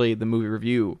 especially the movie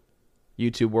review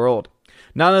YouTube world.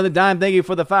 None of the Dime, thank you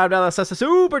for the $5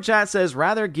 super chat. Says,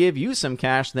 rather give you some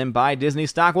cash than buy Disney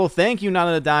stock. Well, thank you, None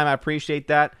of the Dime. I appreciate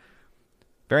that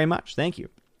very much. Thank you.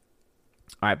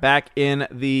 All right, back in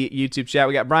the YouTube chat,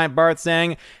 we got Brian Barth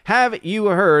saying, have you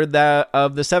heard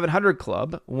of the 700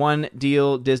 Club? One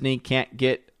deal Disney can't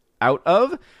get out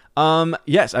of?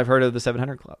 Yes, I've heard of the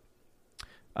 700 Club.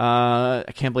 I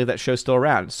can't believe that show's still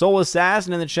around. Soul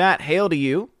Assassin in the chat, hail to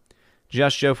you.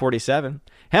 Just Joe 47.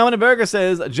 Hamilton Berger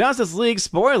says, Justice League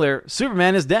spoiler,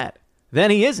 Superman is dead. Then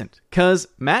he isn't, cause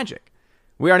magic.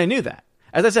 We already knew that.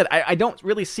 As I said, I don't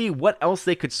really see what else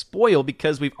they could spoil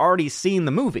because we've already seen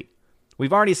the movie.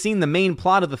 We've already seen the main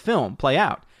plot of the film play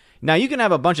out. Now, you can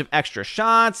have a bunch of extra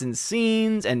shots and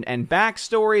scenes and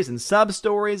backstories and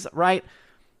sub-stories, right?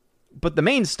 But the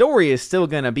main story is still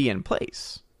going to be in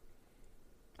place.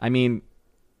 I mean,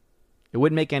 it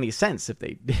wouldn't make any sense if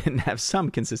they didn't have some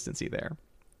consistency there.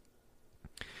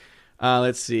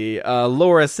 Let's see.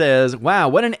 Laura says, wow,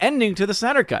 what an ending to the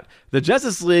Snyder Cut. The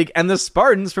Justice League and the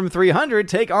Spartans from 300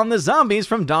 take on the zombies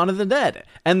from Dawn of the Dead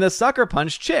and the Sucker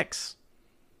Punch chicks.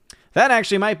 That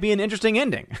actually might be an interesting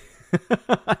ending.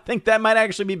 I think that might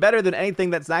actually be better than anything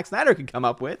that Zack Snyder could come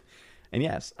up with. And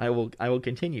yes, I will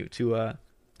continue to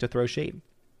throw shade.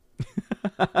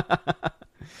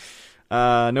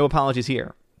 No apologies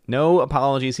here. No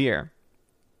apologies here.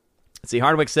 Let's see.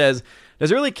 Hardwick says,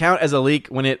 does it really count as a leak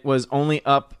when it was only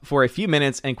up for a few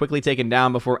minutes and quickly taken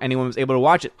down before anyone was able to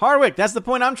watch it? Hardwick, that's the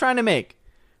point I'm trying to make,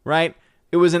 right?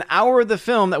 It was an hour of the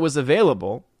film that was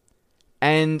available,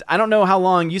 and I don't know how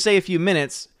long. You say a few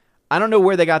minutes. I don't know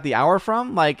where they got the hour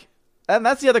from. Like, and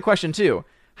that's the other question too.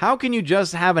 How can you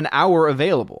just have an hour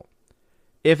available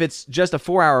if it's just a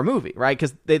 4-hour movie, right?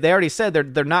 Because they already said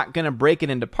they're not going to break it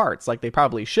into parts like they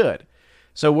probably should.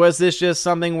 So was this just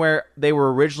something where they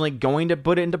were originally going to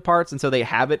put it into parts, and so they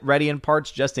have it ready in parts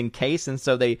just in case, and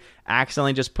so they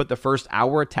accidentally just put the first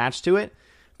hour attached to it?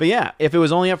 But yeah, if it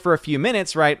was only up for a few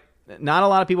minutes, right, not a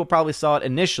lot of people probably saw it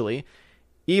initially.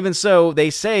 Even so, they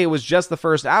say it was just the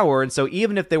first hour, and so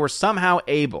even if they were somehow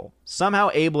able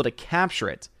to capture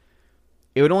it,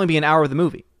 it would only be an hour of the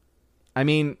movie. I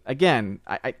mean, again,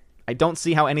 I don't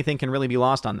see how anything can really be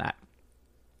lost on that.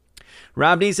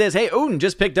 Rob D says, hey, Odin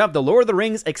just picked up the Lord of the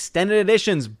Rings Extended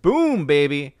Editions. Boom,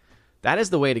 baby. That is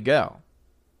the way to go.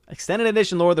 Extended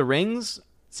Edition Lord of the Rings,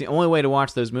 it's the only way to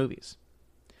watch those movies.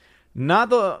 Not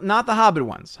the Hobbit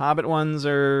ones. Hobbit ones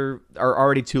are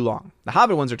already too long. The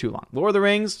Hobbit ones are too long. Lord of the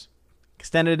Rings,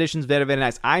 extended editions, very, very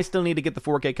nice. I still need to get the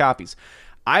 4K copies.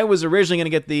 I was originally going to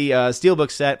get the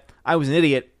Steelbook set. I was an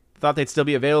idiot. Thought they'd still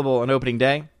be available on opening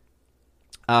day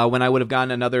when I would have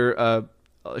gotten another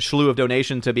slew of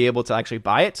donation to be able to actually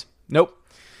buy it. Nope.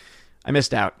 I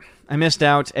missed out.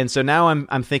 And so now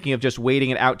I'm thinking of just waiting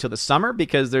it out till the summer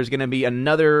because there's going to be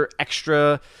another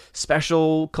extra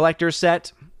special collector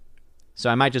set. So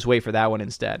I might just wait for that one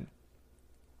instead.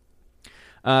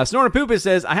 Snorter Poopus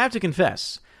says, I have to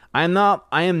confess, I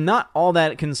am not all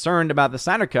that concerned about the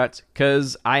Snyder Cut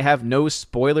because I have no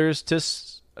spoilers to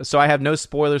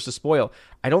spoil.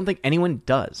 I don't think anyone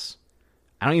does.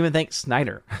 I don't even think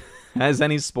Snyder has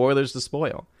any spoilers to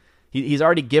spoil. He's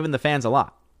already given the fans a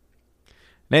lot.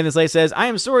 Nathan Slay says, I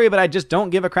am sorry, but I just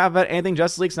don't give a crap about anything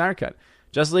Justice League Snyder Cut.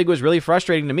 Justice League was really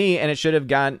frustrating to me, and it should have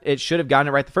gotten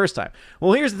it right the first time.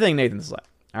 Well, here's the thing, Nathan Slay.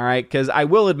 All right, because I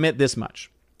will admit this much.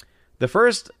 The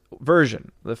first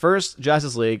version, the first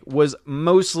Justice League, was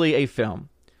mostly a film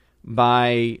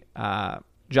by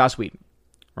Joss Whedon,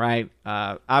 right?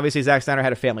 Obviously, Zack Snyder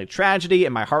had a family tragedy,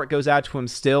 and my heart goes out to him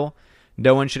still.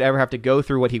 No one should ever have to go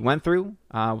through what he went through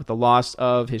with the loss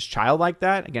of his child like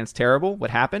that. Again, it's terrible what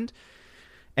happened.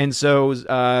 And so,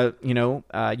 you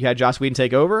had Joss Whedon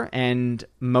take over, and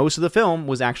most of the film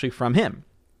was actually from him,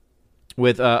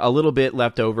 with a little bit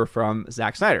left over from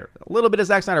Zack Snyder. A little bit of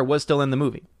Zack Snyder was still in the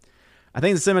movie. I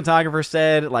think the cinematographer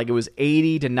said like it was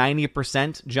 80 to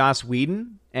 90% Joss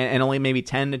Whedon, and only maybe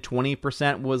 10 to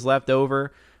 20% was left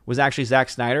over, was actually Zack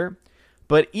Snyder.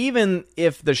 But even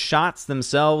if the shots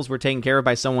themselves were taken care of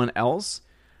by someone else,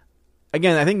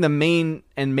 again, I think the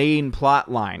main plot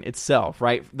line itself,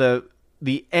 right?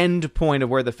 The end point of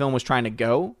where the film was trying to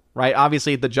go, right?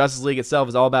 Obviously, the Justice League itself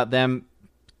is all about them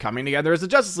coming together as the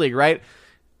Justice League, right?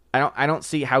 I don't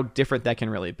see how different that can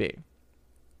really be.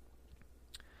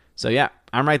 So yeah,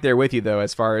 I'm right there with you though,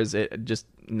 as far as it just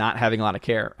not having a lot of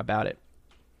care about it.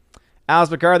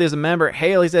 Alice McCarthy is a member.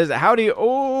 Haley says, howdy,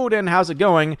 Odin, how's it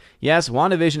going? Yes,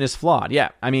 WandaVision is flawed. Yeah,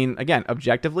 I mean, again,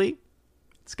 objectively,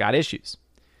 it's got issues.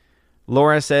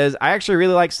 Laura says, I actually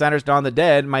really like Snyder's Dawn of the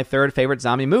Dead, my third favorite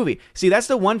zombie movie. See, that's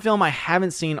the one film I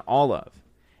haven't seen all of.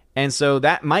 And so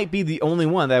that might be the only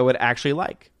one that I would actually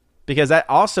like. Because that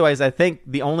also is, I think,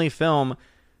 the only film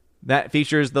that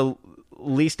features the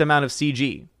least amount of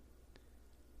CG.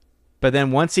 But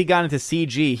then once he got into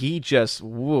CG,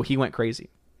 he went crazy.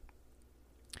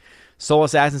 Soul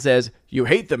Assassin says, you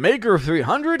hate the maker of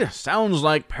 300? Sounds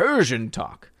like Persian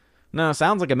talk. No,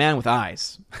 sounds like a man with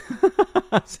eyes.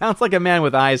 Sounds like a man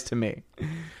with eyes to me.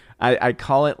 I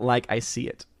call it like I see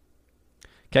it.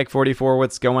 Keck44,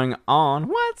 what's going on?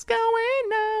 What's going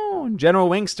on? General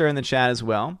Winkster in the chat as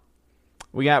well.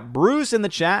 We got Bruce in the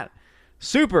chat.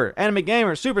 Super, Anime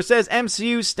Gamer. Super says,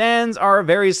 MCU stans are a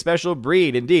very special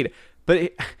breed. Indeed.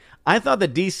 But I thought the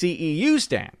DCEU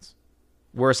stans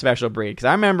were a special breed. Because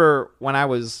I remember when I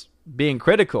was being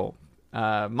critical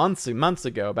months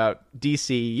ago about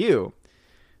DCEU,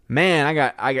 man, I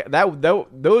got that.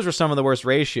 Those were some of the worst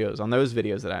ratios on those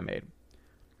videos that I made.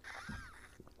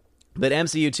 But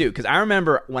MCU too, because I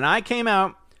remember when I came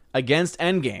out against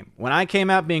Endgame, when I came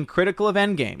out being critical of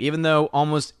Endgame, even though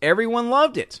almost everyone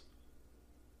loved it.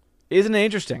 Isn't it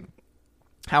interesting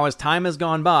how as time has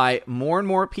gone by, more and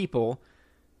more people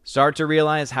start to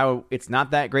realize how it's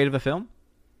not that great of a film?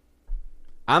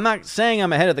 I'm not saying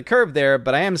I'm ahead of the curve there,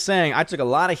 but I am saying I took a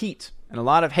lot of heat and a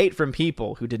lot of hate from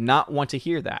people who did not want to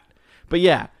hear that. But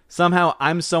yeah, somehow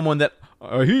I'm someone that,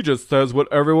 he just says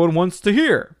what everyone wants to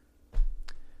hear.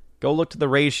 Go look to the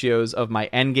ratios of my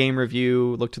Endgame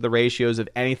review. Look to the ratios of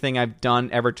anything I've done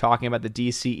ever talking about the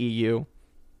DCEU.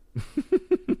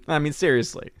 I mean,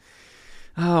 seriously.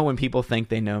 Oh, when people think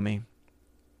they know me.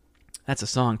 That's a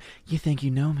song. You think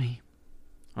you know me.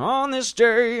 On this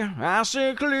day, I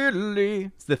see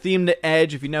clearly. It's the theme to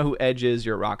Edge. If you know who Edge is,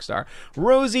 you're a rock star.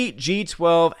 Rosie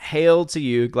G12, hail to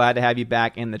you. Glad to have you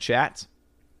back in the chat.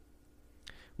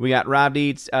 We got Rob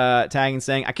D tagging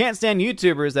saying, I can't stand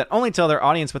YouTubers that only tell their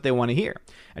audience what they want to hear.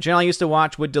 A channel I used to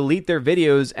watch would delete their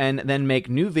videos and then make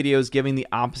new videos giving the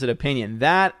opposite opinion.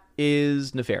 That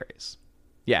is nefarious.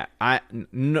 Yeah,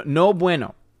 no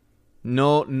bueno.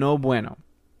 No bueno.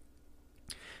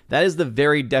 That is the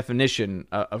very definition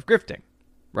of grifting,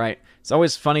 right? It's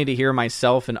always funny to hear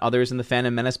myself and others in the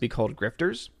Phantom Menace be called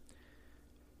grifters.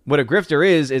 What a grifter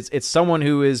is it's someone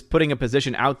who is putting a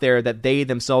position out there that they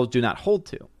themselves do not hold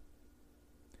to.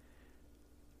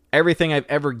 Everything I've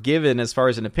ever given as far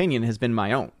as an opinion has been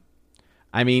my own.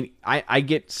 I mean, I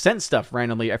get sent stuff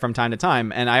randomly from time to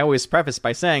time, and I always preface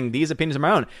by saying these opinions are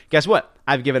my own. Guess what?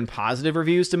 I've given positive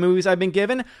reviews to movies I've been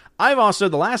given. I've also,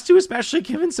 the last two especially,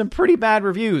 given some pretty bad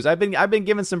reviews. I've been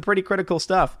given some pretty critical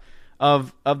stuff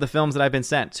of the films that I've been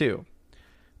sent too.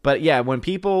 But yeah, when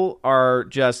people are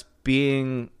just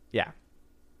being,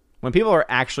 when people are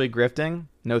actually grifting,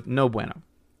 no bueno.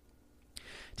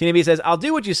 Tina B says, I'll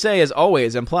do what you say as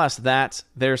always, and plus that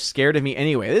they're scared of me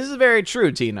anyway. This is very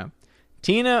true, Tina.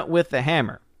 Tina with the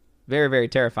hammer. Very, very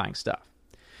terrifying stuff.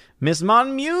 Miss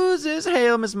Modern Muses.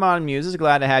 Hail, Miss Modern Muses.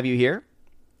 Glad to have you here.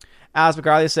 Alice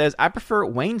McCarthy says, I prefer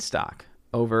Wayne stock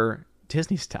over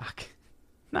Disney stock.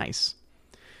 Nice.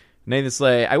 Nathan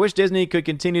Slay, I wish Disney could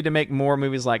continue to make more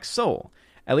movies like Soul,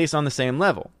 at least on the same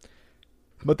level.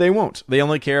 But they won't. They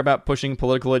only care about pushing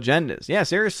political agendas. Yeah,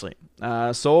 seriously.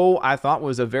 Soul, I thought,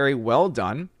 was a very well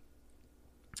done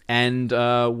and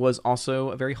was also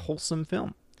a very wholesome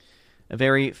film. A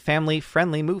very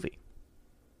family-friendly movie,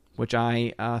 which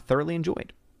I thoroughly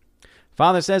enjoyed.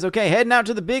 Father says, okay, heading out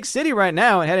to the big city right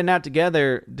now and heading out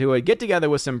together to a get-together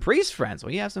with some priest friends.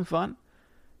 Will you have some fun?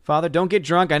 Father, don't get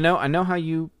drunk. I know how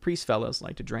you priest fellows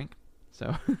like to drink.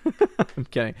 So, I'm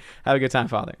kidding. Have a good time,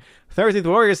 Father. Thursday the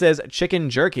Warrior says, chicken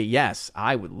jerky. Yes,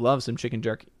 I would love some chicken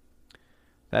jerky.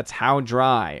 That's how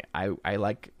dry I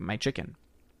like my chicken.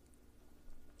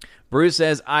 Bruce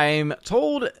says, I'm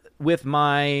told with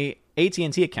my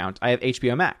AT&T account, I have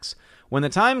HBO Max. When the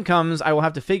time comes, I will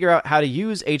have to figure out how to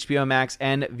use HBO Max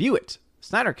and view it.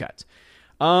 Snyder Cut.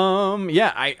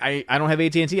 I don't have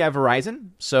AT&T. I have Verizon.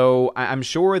 So I'm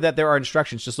sure that there are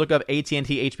instructions. Just look up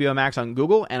AT&T HBO Max on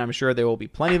Google, and I'm sure there will be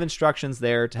plenty of instructions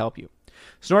there to help you.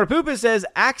 Snortapoopa says,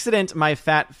 accident my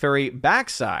fat furry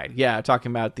backside. Yeah,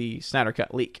 talking about the Snyder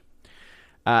Cut leak.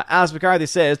 Alice McCarthy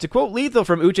says, to quote Lethal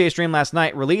from Uche's stream last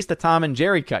night, release the Tom and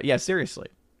Jerry cut. Yeah, seriously.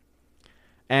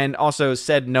 And also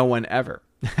said no one ever.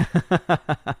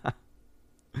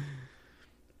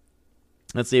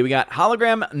 Let's see, we got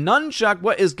Hologram Nunchuck.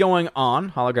 What is going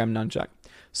on? Hologram Nunchuck.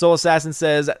 Soul Assassin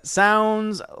says,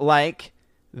 sounds like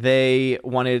they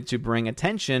wanted to bring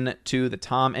attention to the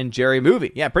Tom and Jerry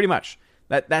movie. Yeah, pretty much.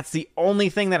 That's the only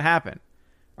thing that happened.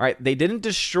 All right, they didn't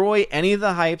destroy any of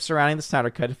the hype surrounding the Snyder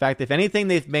Cut. In fact, if anything,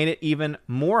 they've made it even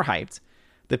more hyped.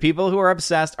 The people who are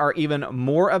obsessed are even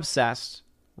more obsessed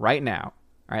right now.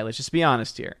 All right, let's just be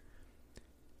honest here.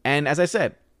 And as I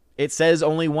said, it says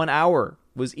only 1 hour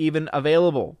was even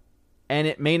available. And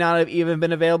it may not have even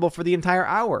been available for the entire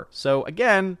hour. So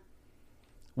again,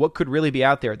 what could really be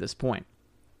out there at this point?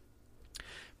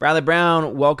 Bradley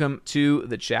Brown, welcome to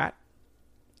the chat.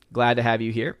 Glad to have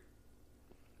you here.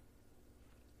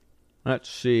 Let's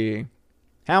see.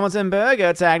 Hamilton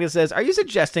Berger tagged and says, are you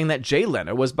suggesting that Jay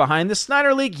Leno was behind the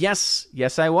Snyder leak? Yes,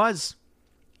 I was.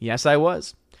 Yes, I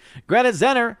was. Greta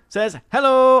Zenner says,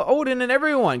 hello, Odin and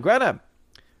everyone. Greta,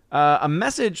 a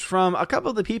message from a couple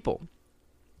of the people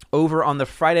over on the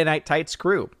Friday Night Tights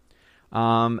crew.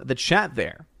 The chat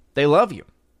there. They love you.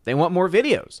 They want more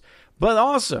videos. But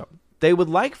also, they would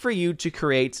like for you to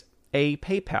create a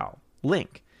PayPal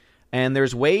link. And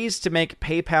there's ways to make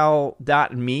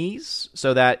PayPal.me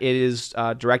so that it is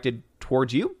directed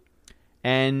towards you.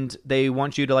 And they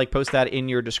want you to post that in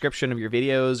your description of your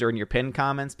videos or in your pinned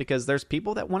comments because there's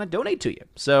people that want to donate to you.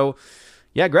 So,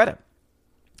 yeah, Greta,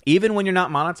 even when you're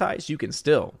not monetized, you can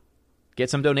still get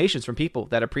some donations from people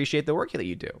that appreciate the work that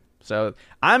you do. So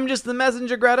I'm just the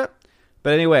messenger, Greta.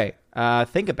 But anyway,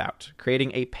 think about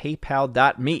creating a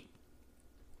PayPal.me.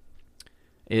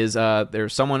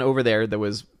 There's someone over there that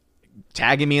was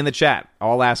tagging me in the chat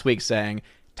all last week saying,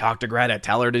 talk to Greta,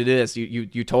 tell her to do this.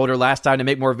 You told her last time to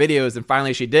make more videos, and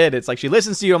finally she did. It's like she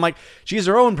listens to you. I'm like, she's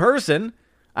her own person.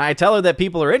 I tell her that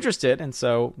people are interested, and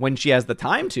so when she has the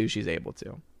time to, she's able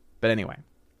to. But anyway,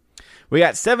 we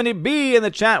got 70B in the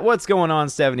chat. What's going on,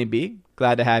 70B?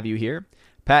 Glad to have you here.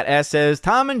 Pat S. says,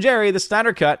 Tom and Jerry, the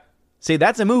Snyder Cut. See,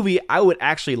 that's a movie I would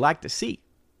actually like to see.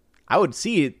 I would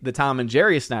see the Tom and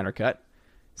Jerry Snyder Cut.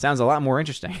 Sounds a lot more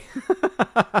interesting.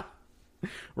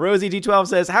 Rosie G12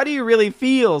 says, how do you really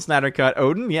feel, Snyder Cut,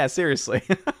 Odin? Yeah, seriously.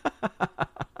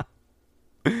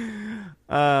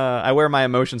 I wear my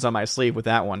emotions on my sleeve with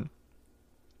that one.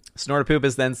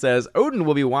 Snortapoopus then says, Odin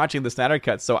will be watching the Snyder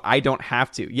Cut, so I don't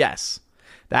have to. Yes,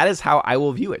 that is how I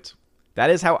will view it. That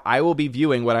is how I will be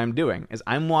viewing what I'm doing, is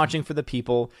I'm watching for the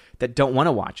people that don't want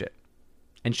to watch it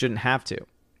and shouldn't have to.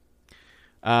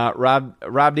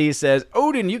 Rob D says,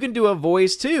 Odin, you can do a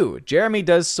voice too. Jeremy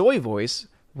does soy voice.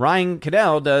 Ryan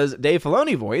Cadell does Dave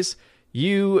Filoni voice.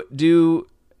 You do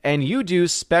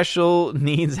special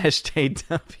needs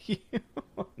SJW.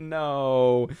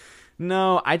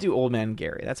 No, I do Old Man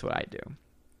Gary. That's what I do.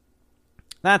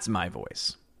 That's my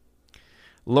voice.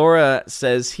 Laura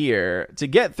says here, to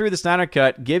get through the Snyder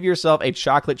Cut, give yourself a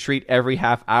chocolate treat every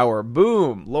half hour.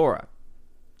 Boom, Laura.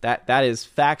 That is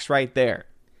facts right there.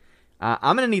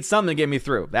 I'm going to need something to get me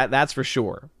through. That's for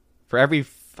sure. for every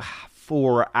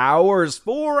 4 hours.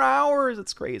 4 hours.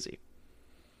 It's crazy.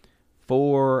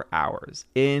 4 hours.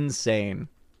 Insane.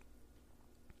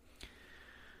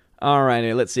 All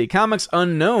right, let's see. Comics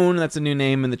Unknown, that's a new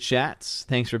name in the chats.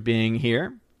 Thanks for being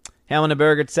here. Helena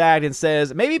Berger tagged and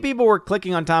says, maybe people were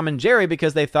clicking on Tom and Jerry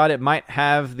because they thought it might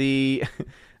have the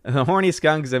the horny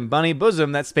skunks and bunny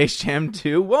bosom that Space Jam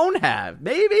 2 won't have.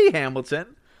 Maybe,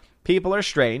 Hamilton. People are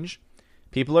strange.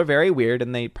 People are very weird,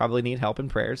 and they probably need help and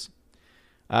prayers.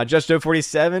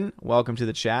 Justo47, welcome to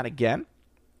the chat again.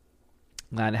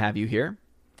 Glad to have you here.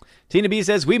 Tina B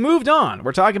says, we moved on.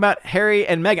 We're talking about Harry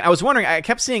and Meghan. I was wondering, I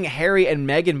kept seeing Harry and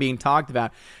Meghan being talked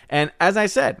about. And as I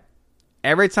said,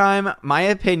 every time my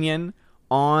opinion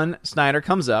on Snyder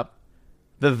comes up,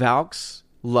 the Valks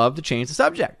love to change the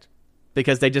subject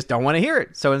because they just don't want to hear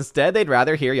it. So instead, they'd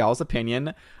rather hear y'all's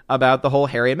opinion about the whole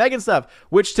Harry and Meghan stuff,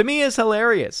 which to me is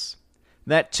hilarious.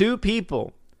 That two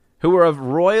people who are of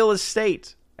royal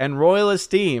estate and royal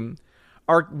esteem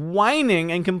are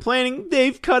whining and complaining,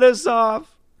 they've cut us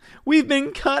off. We've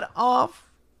been cut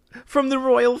off from the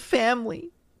royal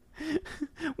family.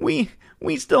 We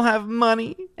still have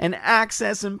money and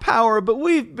access and power, but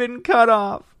we've been cut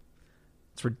off.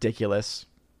 It's ridiculous.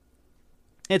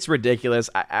 It's ridiculous.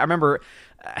 I remember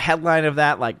a headline of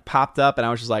that popped up, and I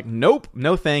was just like, nope,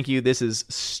 no thank you. This is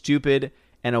stupid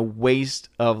and a waste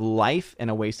of life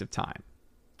and a waste of time.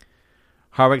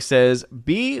 Harwick says,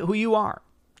 be who you are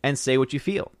and say what you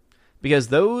feel, because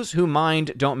those who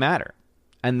mind don't matter,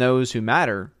 and those who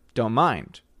matter don't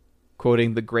mind.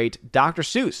 Quoting the great Dr.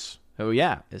 Seuss, who,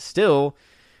 is still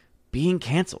being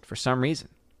canceled for some reason.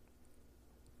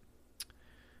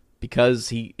 Because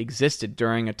he existed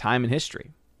during a time in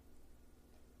history.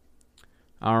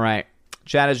 All right.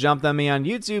 Chat has jumped on me on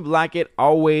YouTube like it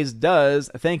always does.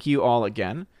 Thank you all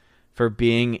again for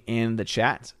being in the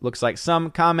chat. Looks like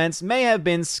some comments may have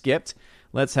been skipped.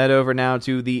 Let's head over now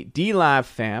to the D-Live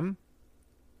fam.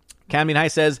 Camden High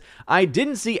says, I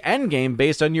didn't see Endgame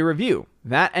based on your review.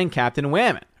 That and Captain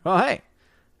Whammon. Well, hey,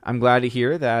 I'm glad to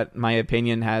hear that my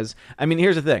opinion has... I mean,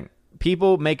 here's the thing.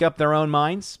 People make up their own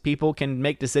minds. People can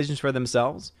make decisions for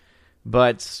themselves.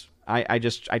 But I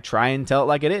try and tell it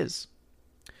like it is.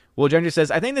 Well, Ginger says,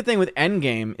 I think the thing with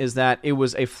Endgame is that it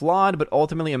was a flawed but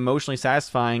ultimately emotionally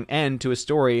satisfying end to a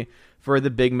story for the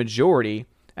big majority.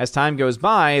 As time goes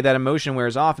by, that emotion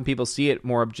wears off and people see it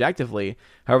more objectively.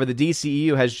 However, the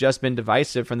DCEU has just been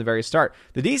divisive from the very start.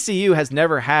 The DCEU has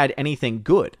never had anything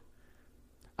good.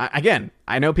 Again,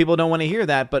 I know people don't want to hear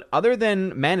that, but other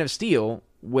than Man of Steel,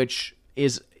 which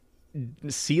is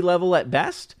sea level at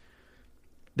best,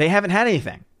 they haven't had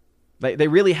anything. They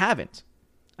really haven't.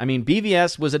 I mean,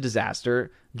 BVS was a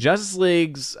disaster. Justice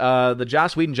League's, the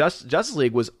Joss Whedon Justice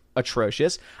League was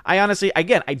atrocious. I honestly,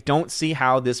 again, I don't see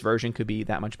how this version could be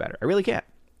that much better. I really can't.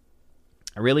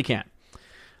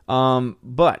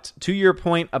 But to your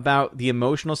point about the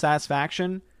emotional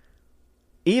satisfaction,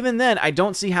 even then, I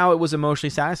don't see how it was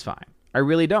emotionally satisfying. I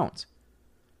really don't.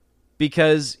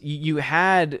 Because you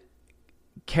had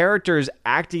characters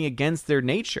acting against their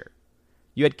nature.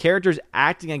 You had characters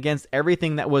acting against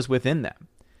everything that was within them.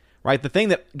 Right? The thing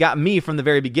that got me from the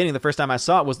very beginning, the first time I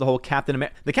saw it, was the whole Captain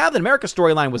America. The Captain America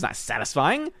storyline was not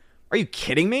satisfying. Are you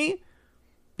kidding me?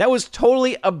 That was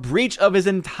totally a breach of his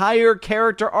entire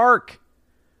character arc.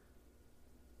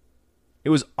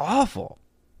 It was awful.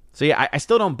 So yeah, I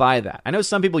still don't buy that. I know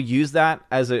some people use that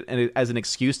as an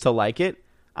excuse to like it.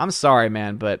 I'm sorry,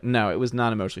 man, but no, it was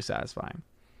not emotionally satisfying.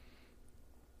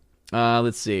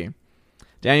 Let's see.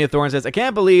 Daniel Thorne says, I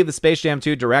can't believe the Space Jam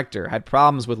 2 director had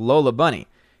problems with Lola Bunny.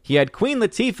 He had Queen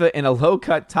Latifah in a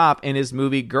low-cut top in his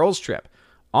movie Girls Trip.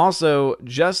 Also,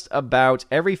 just about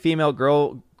every female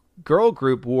girl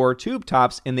group wore tube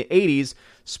tops in the 80s.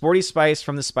 Sporty Spice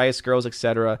from the Spice Girls,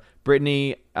 etc.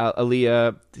 Britney,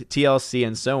 Aaliyah, TLC,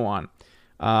 and so on.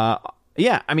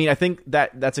 Yeah, I mean, I think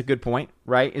that's a good point,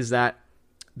 right? Is that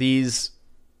these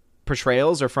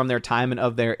portrayals are from their time and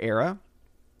of their era.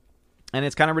 And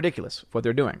it's kind of ridiculous what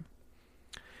they're doing.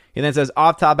 He then says,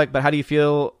 off topic, but how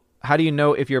do you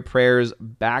know if your prayers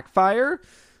backfire?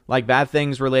 Like bad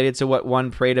things related to what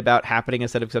one prayed about happening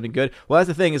instead of something good? Well, that's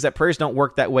the thing, is that prayers don't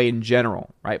work that way in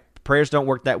general, right? Prayers don't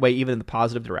work that way even in the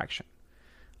positive direction.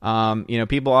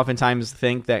 People oftentimes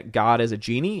think that God is a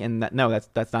genie, and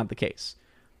that's not the case,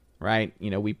 right?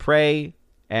 We pray,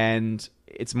 and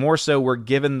it's more so we're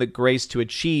given the grace to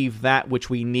achieve that which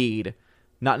we need,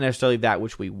 not necessarily that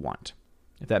which we want,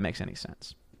 if that makes any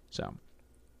sense. So,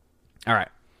 all right.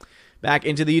 Back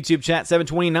into the YouTube chat,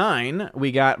 729,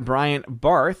 we got Bryant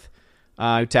Barth,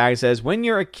 who tags says, when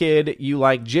you're a kid, you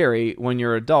like Jerry. When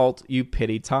you're adult, you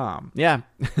pity Tom. Yeah,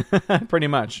 pretty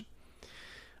much.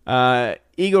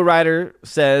 Eagle Rider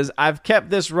says, I've kept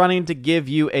this running to give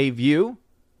you a view.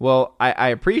 Well, I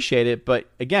appreciate it, but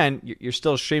again, you're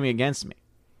still streaming against me.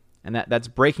 And that's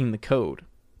breaking the code.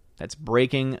 That's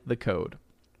breaking the code.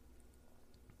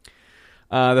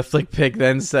 The Flick Pick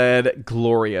then said,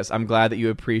 glorious. I'm glad that you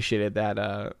appreciated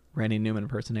that Randy Newman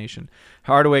impersonation.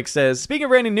 Hardwick says, speaking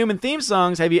of Randy Newman theme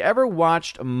songs, have you ever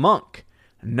watched Monk?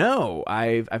 No,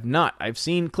 I've not. I've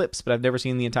seen clips, but I've never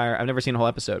seen a whole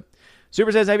episode.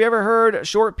 Super says, have you ever heard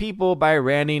Short People by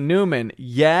Randy Newman?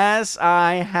 Yes,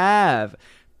 I have.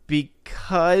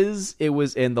 Because it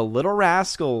was in the Little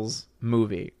Rascals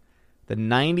movie. The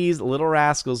 90s Little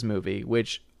Rascals movie,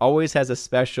 which always has a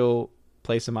special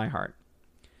place in my heart.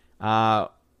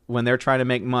 When they're trying to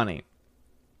make money,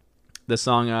 the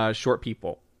song Short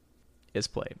People is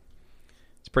played.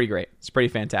 It's pretty great. It's pretty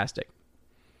fantastic.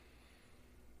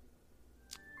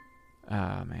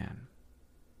 Oh, man.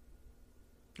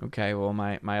 Okay, well,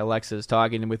 my Alexa is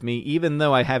talking with me, even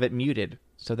though I have it muted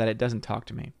so that it doesn't talk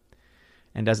to me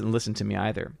and doesn't listen to me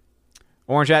either.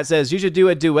 Orange Hat says, you should do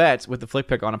a duet with the Flick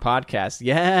Pick on a podcast.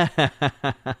 Yeah.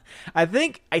 I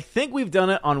think we've done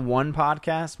it on one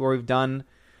podcast where we've done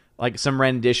like some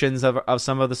renditions of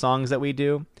some of the songs that we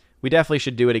do. We definitely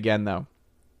should do it again, though.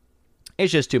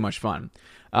 It's just too much fun.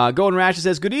 Golden Ration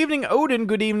says, good evening, Odin.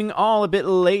 Good evening, all. A bit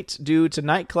late due to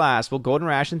night class. Well, Golden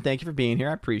Ration, thank you for being here.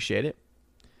 I appreciate it.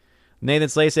 Nathan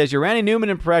Slay says, your Randy Newman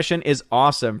impression is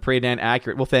awesome. Pretty damn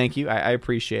accurate. Well, thank you. I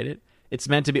appreciate it. It's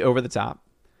meant to be over the top.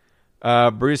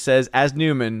 Bruce says, as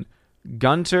Newman,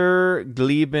 Gunter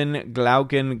Gleben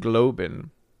Glauken Globen.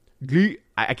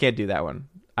 I can't do that one.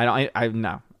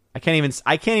 No. I can't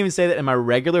even say that in my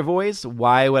regular voice.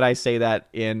 Why would I say that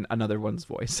in another one's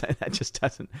voice? That just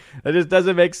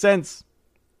doesn't make sense.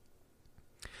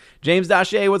 James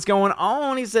Daché, what's going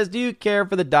on? He says, do you care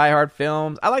for the Die Hard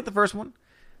films? I like the first one.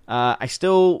 I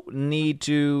still need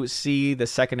to see the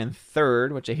second and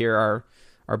third, which I hear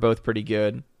are both pretty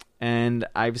good. And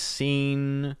I've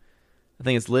seen, I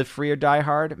think it's Live Free or Die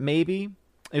Hard, maybe.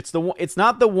 It's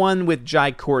not the one with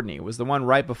Jai Courtney. It was the one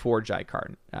right before Jai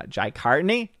Courtney.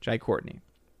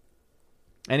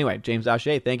 Anyway, James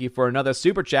Daché, thank you for another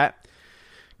super chat.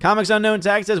 Comics Unknown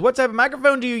Tag says, what type of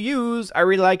microphone do you use? I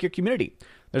really like your community.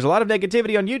 There's a lot of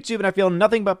negativity on YouTube, and I feel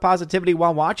nothing but positivity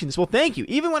while watching this. Well, thank you.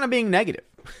 Even when I'm being negative,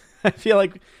 I feel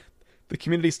like the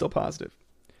community's still positive.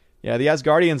 Yeah, the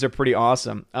Asgardians are pretty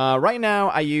awesome. Right now,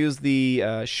 I use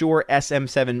the Shure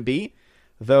SM7B,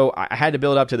 though I had to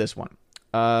build up to this one.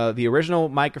 The original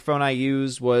microphone I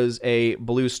used was a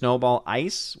Blue Snowball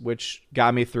Ice, which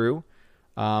got me through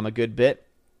a good bit.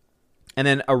 And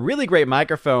then a really great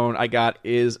microphone I got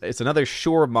it's another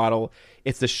Shure model.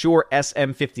 It's the Shure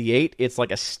SM58. It's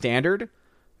like a standard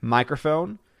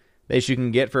microphone that you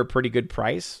can get for a pretty good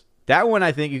price. That one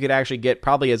I think you could actually get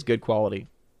probably as good quality.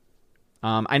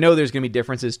 I know there's going to be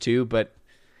differences too, but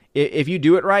if you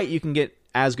do it right, you can get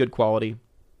as good quality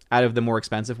out of the more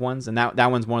expensive ones. And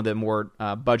that one's one of the more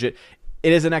budget.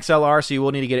 It is an XLR, so you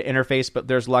will need to get an interface, but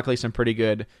there's luckily some pretty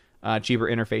good cheaper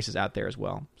interfaces out there as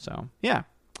well. So yeah,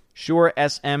 Shure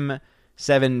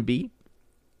SM7B.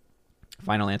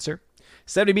 Final answer.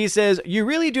 70B says, you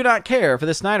really do not care for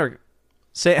the Snyder.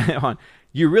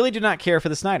 You really do not care for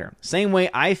the Snyder. Same way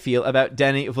I feel about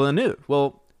Denis Villeneuve.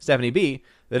 Well, Stephanie B,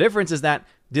 the difference is that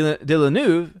Denis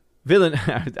Villeneuve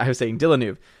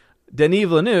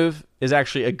is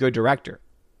actually a good director.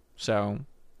 So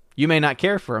you may not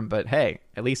care for him, but hey,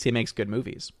 at least he makes good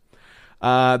movies.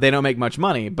 They don't make much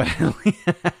money, but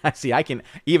see, I can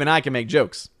make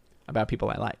jokes about people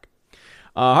I like.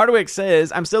 Hardwick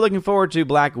says, I'm still looking forward to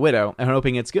Black Widow and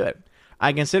hoping it's good.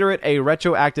 I consider it a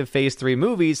retroactive Phase 3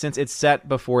 movie since it's set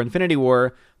before Infinity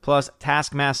War, plus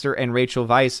Taskmaster and Rachel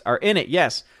Weisz are in it,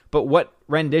 yes. But what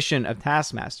rendition of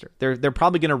Taskmaster? They're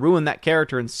probably going to ruin that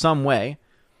character in some way.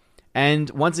 And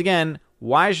once again,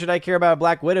 why should I care about a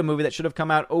Black Widow movie that should have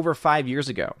come out over 5 years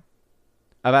ago?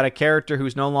 About a character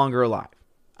who's no longer alive.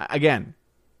 Again,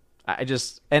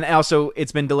 and also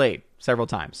it's been delayed several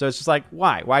times. So it's just like,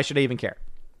 why? Why should I even care?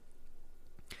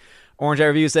 Orange Eye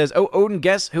Review says, oh, Odin,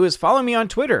 guess who is following me on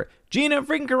Twitter? Gina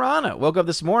freaking Carano. Woke up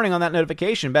this morning on that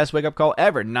notification. Best wake up call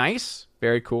ever. Nice.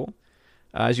 Very cool.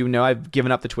 As you know, I've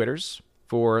given up the Twitters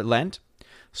for Lent.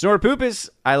 Snorpoopus,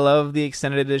 I love the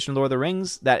extended edition of Lord of the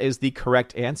Rings. That is the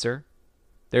correct answer.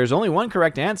 There's only one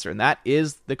correct answer, and that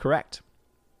is the correct.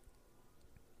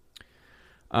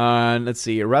 Let's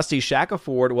see. Rusty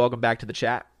Shackleford, welcome back to the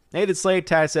chat. Nathan Slade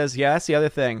Tad says, yeah, that's the other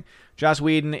thing. Joss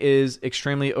Whedon is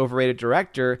extremely overrated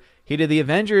director. He did The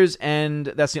Avengers, and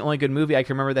that's the only good movie I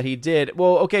can remember that he did.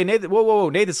 Well, okay, Nathan. Whoa,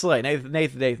 Nathan Slade.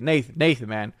 Nathan,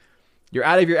 man. You're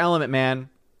out of your element, man.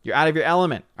 You're out of your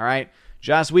element, all right?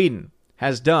 Joss Whedon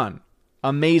has done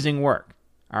amazing work,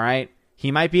 all right?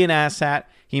 He might be an asshat.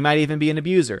 He might even be an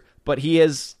abuser, but he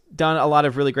has done a lot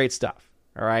of really great stuff,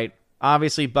 all right?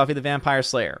 Obviously, Buffy the Vampire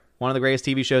Slayer, one of the greatest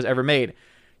TV shows ever made.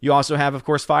 You also have, of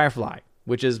course, Firefly,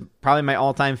 which is probably my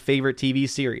all-time favorite TV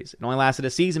series. It only lasted a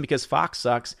season because Fox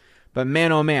sucks, but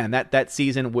man, oh man, that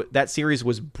series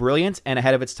was brilliant and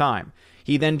ahead of its time.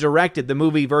 He then directed the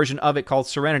movie version of it called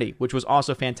Serenity, which was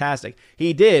also fantastic.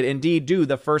 He did indeed do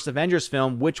the first Avengers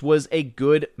film, which was a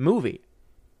good movie.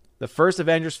 The first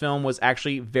Avengers film was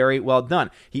actually very well done.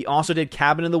 He also did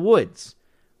Cabin in the Woods,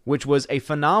 which was a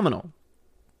phenomenal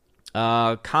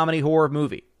comedy horror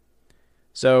movie.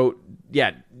 So,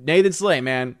 yeah, Nathan Slay,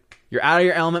 man, you're out of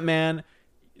your element, man.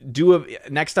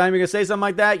 Next time you're going to say something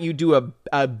like that, you do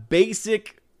a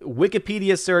basic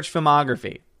Wikipedia search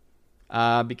filmography.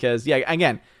 Because, yeah,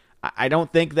 again, I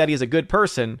don't think that he's a good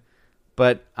person,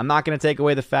 but I'm not going to take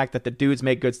away the fact that the dudes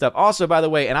make good stuff. Also, by the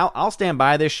way, and I'll stand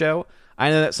by this show. I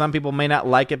know that some people may not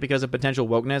like it because of potential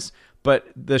wokeness, but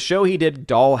the show he did,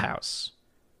 Dollhouse,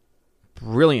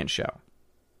 brilliant show.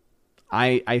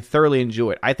 I thoroughly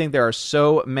enjoy it. I think there are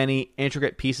so many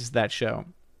intricate pieces of that show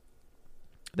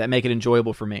that make it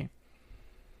enjoyable for me.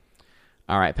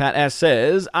 All right, Pat S.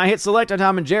 says, I hit select on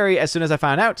Tom and Jerry as soon as I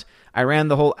found out. I ran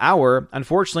the whole hour.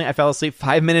 Unfortunately, I fell asleep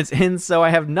 5 minutes in, so I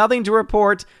have nothing to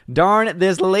report. Darn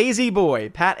this lazy boy.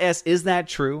 Pat S., is that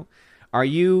true? Are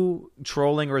you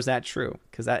trolling or is that true?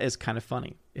 Because that is kind of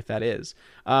funny if that is.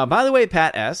 By the way,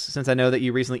 Pat S., since I know that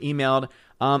you recently emailed,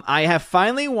 I have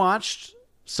finally watched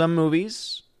some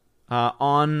movies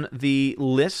on the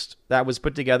list that was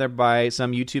put together by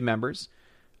some YouTube members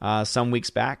some weeks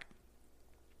back.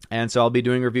 And so I'll be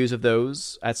doing reviews of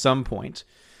those at some point.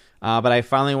 But I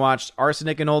finally watched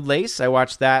Arsenic and Old Lace. I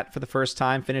watched that for the first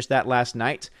time, finished that last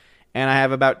night. And I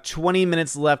have about 20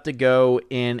 minutes left to go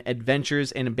in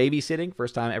Adventures in Babysitting.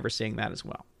 First time ever seeing that as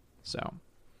well. So,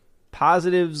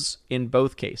 positives in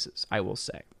both cases, I will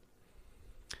say.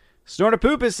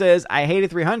 Snortapoopus says, I hate a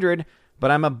 300,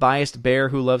 but I'm a biased bear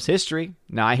who loves history.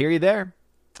 Now I hear you there.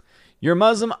 Your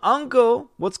Muslim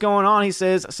uncle, what's going on? He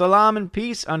says, salam and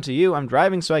peace unto you. I'm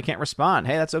driving, so I can't respond.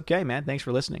 Hey, that's okay, man. Thanks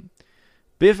for listening.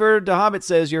 Bifford the Hobbit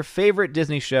says, your favorite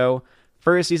Disney show,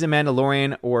 first season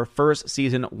Mandalorian or first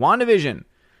season WandaVision?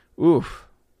 Oof.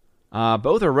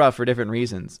 Both are rough for different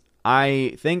reasons.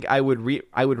 I think I would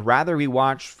rather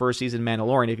rewatch first season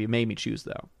Mandalorian if you made me choose,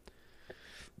 though.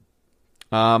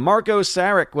 Marco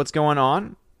Sarek, what's going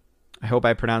on? I hope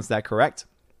I pronounced that correct.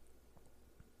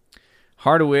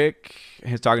 Hardwick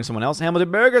is talking to someone else. Hamilton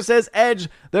Berger says, Edge,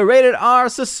 the rated R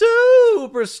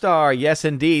superstar. Yes,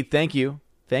 indeed. Thank you.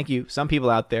 Thank you. Some people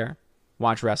out there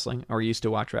watch wrestling or used to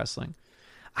watch wrestling.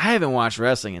 I haven't watched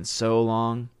wrestling in so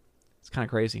long. It's kind of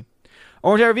crazy.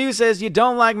 Orange Review says, you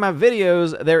don't like my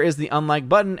videos. There is the unlike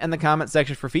button in the comment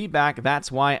section for feedback.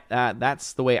 That's why.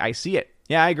 That's the way I see it.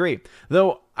 Yeah, I agree.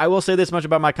 Though I will say this much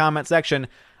about my comment section.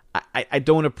 I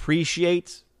don't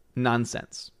appreciate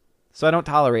nonsense. So I don't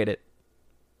tolerate it.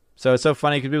 So it's so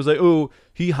funny because people say, oh,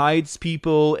 he hides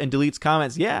people and deletes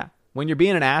comments. Yeah. When you're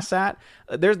being an asshat,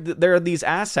 there are these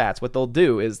asshats. What they'll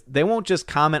do is they won't just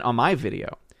comment on my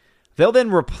video. They'll then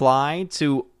reply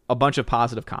to a bunch of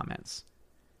positive comments.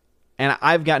 And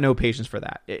I've got no patience for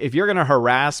that. If you're going to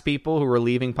harass people who are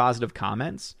leaving positive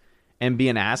comments and be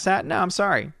an asshat, no, I'm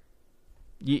sorry.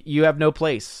 You have no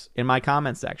place in my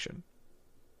comment section.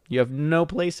 You have no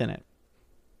place in it.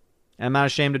 And I'm not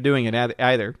ashamed of doing it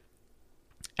either.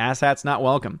 Asshat's not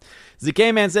welcome.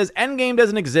 ZK Man says, Endgame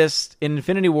doesn't exist. In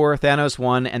Infinity War, Thanos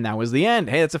won, and that was the end.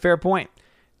 Hey, that's a fair point.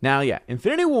 Now, yeah,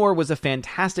 Infinity War was a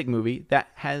fantastic movie that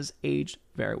has aged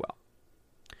very well.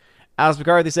 Alex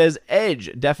McCarthy says,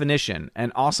 Edge, definition,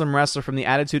 an awesome wrestler from the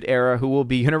Attitude Era who will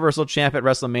be Universal Champ at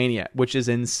WrestleMania, which is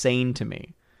insane to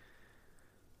me.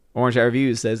 Orange Eye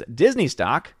Reviews says, Disney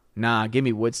stock? Nah, give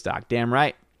me Woodstock. Damn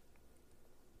right.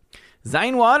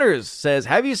 Zine Waters says,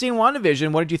 have you seen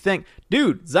WandaVision? What did you think?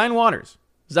 Dude, Zine Waters.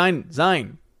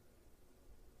 Zine.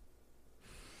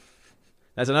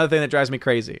 That's another thing that drives me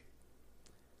crazy.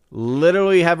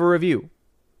 Literally have a review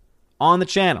on the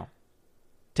channel.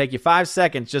 Take you 5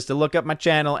 seconds just to look up my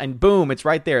channel and boom, it's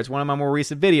right there. It's one of my more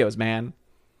recent videos, man.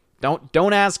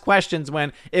 Don't ask questions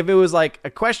when, if it was like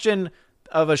a question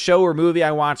of a show or movie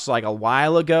I watched like a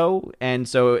while ago and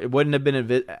so it wouldn't have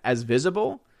been as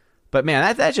visible. But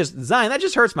man, that just, Zion, that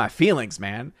just hurts my feelings,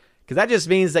 man. Because that just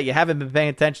means that you haven't been paying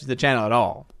attention to the channel at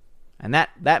all. And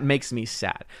that makes me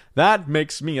sad. That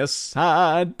makes me a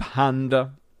sad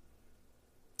panda.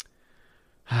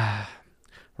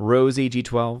 Rosie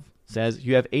G12 says,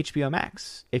 you have HBO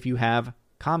Max if you have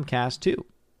Comcast too.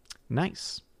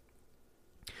 Nice.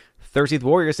 Thirstieth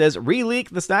Warrior says, re-leak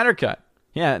the Snyder Cut.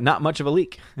 Yeah, not much of a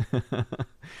leak.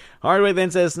 Hardway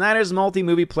then says, Snyder's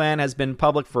multi-movie plan has been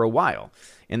public for a while.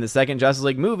 In the second Justice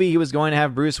League movie, he was going to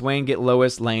have Bruce Wayne get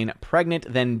Lois Lane pregnant,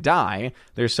 then die.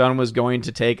 Their son was going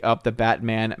to take up the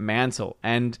Batman mantle.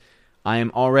 And I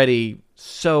am already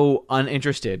so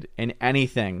uninterested in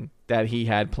anything that he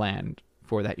had planned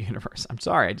for that universe. I'm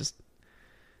sorry,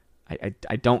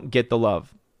 I don't get the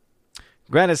love.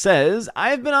 Greta says,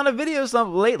 I've been on a video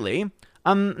slump lately.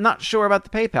 I'm not sure about the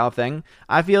PayPal thing.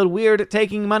 I feel weird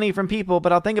taking money from people,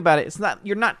 but I'll think about it.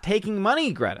 You're not taking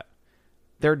money, Greta.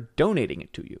 They're donating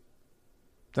it to you.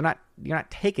 You're not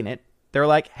taking it. They're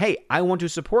like, hey, I want to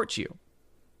support you.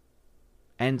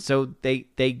 And so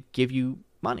they give you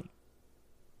money.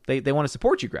 They want to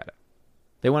support you, Greta.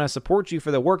 They want to support you for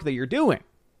the work that you're doing.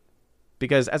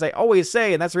 Because as I always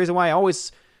say, and that's the reason why I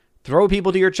always throw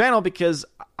people to your channel, because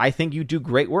I think you do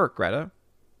great work, Greta.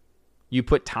 You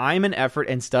put time and effort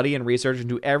and study and research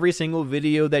into every single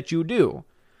video that you do.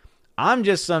 I'm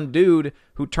just some dude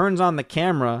who turns on the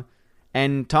camera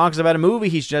and talks about a movie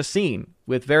he's just seen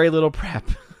with very little prep.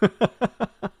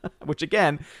 Which,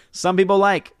 again, some people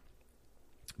like.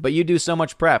 But you do so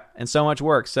much prep and so much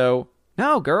work. So,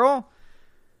 no, girl.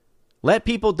 Let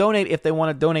people donate if they want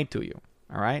to donate to you.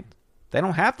 All right? They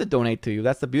don't have to donate to you.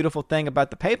 That's the beautiful thing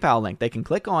about the PayPal link. They can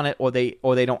click on it, or they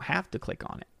don't have to click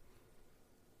on it.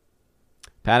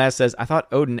 Pat S. says, I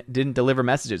thought Odin didn't deliver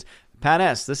messages. Pat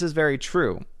S., this is very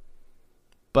true.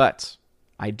 But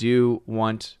I do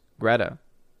want Greta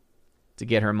to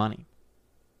get her money.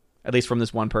 At least from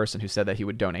this one person who said that he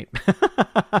would donate.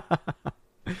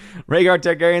 Rhaegar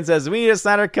Targaryen says, we need a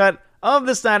Snyder Cut of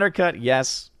the Snyder Cut.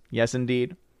 Yes. Yes,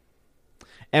 indeed.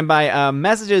 And by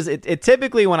messages, it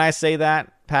typically, when I say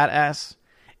that, Pat S.,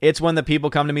 it's when the people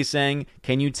come to me saying,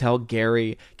 can you tell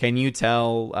Gary? Can you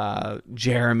tell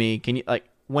Jeremy? Can you, like,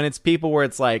 when it's people where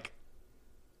it's like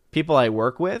people I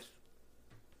work with,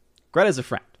 Greta's a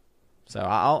friend. So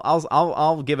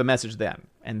I'll give a message then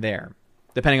and there,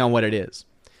 depending on what it is.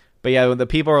 But yeah, the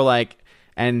people are like,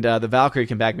 and the Valkyrie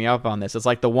can back me up on this. It's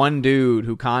like the one dude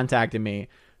who contacted me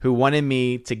who wanted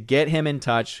me to get him in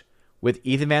touch with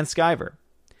Ethan Van Sciver.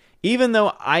 Even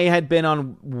though I had been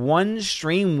on one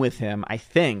stream with him, I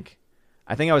think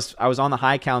I was on the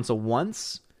High Council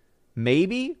once,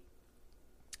 maybe.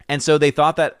 And so they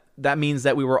thought that means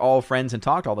that we were all friends and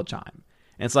talked all the time.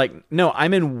 And it's like, no,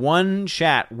 I'm in one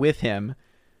chat with him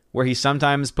where he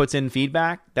sometimes puts in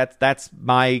feedback. That's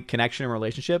my connection and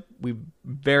relationship. We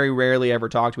very rarely ever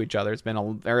talk to each other. It's been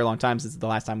a very long time since the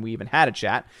last time we even had a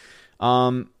chat.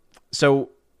 So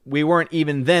we weren't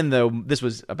even then, though. This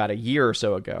was about a year or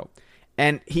so ago.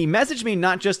 And he messaged me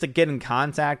not just to get in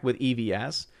contact with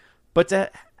EVS, but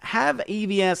to have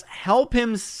EVS help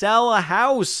him sell a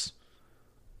house.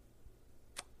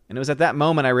 And it was at that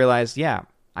moment I realized, yeah,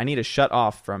 I need to shut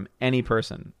off from any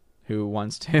person who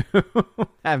wants to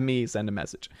have me send a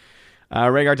message.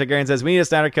 Rhaegar Targaryen says, we need a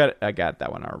Snyder Cut. I got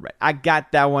that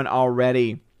one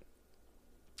already.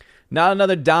 Not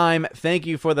another dime. Thank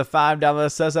you for the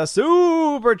 $5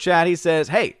 super chat. He says,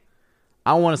 hey,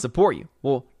 I want to support you.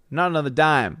 Well, not another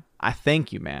dime. I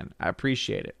thank you, man. I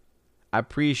appreciate it. I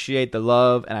appreciate the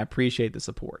love and I appreciate the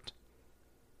support.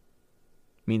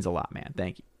 Means a lot, man.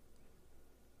 Thank you.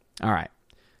 All right.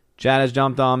 Chat has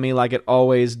jumped on me like it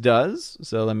always does.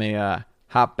 So let me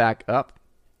hop back up.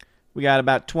 We got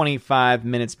about 25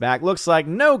 minutes back. Looks like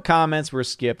no comments were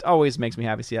skipped. Always makes me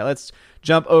happy to see that. Let's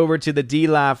jump over to the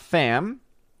D-Live fam.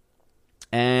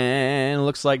 And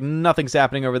looks like nothing's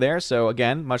happening over there. So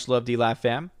again, much love, D-Live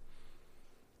fam.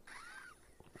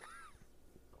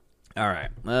 All right.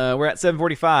 We're at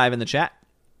 7:45 in the chat.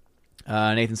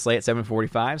 Nathan Slay at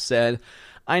 7:45 said,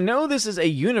 I know this is a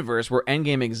universe where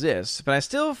Endgame exists, but I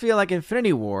still feel like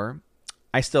Infinity War.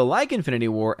 I still like Infinity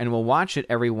War and will watch it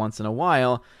every once in a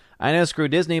while. I know, screw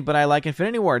Disney, but I like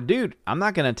Infinity War. Dude, I'm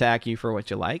not going to attack you for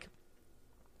what you like.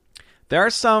 There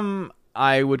are some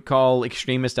I would call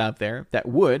extremists out there that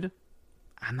would.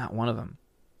 I'm not one of them.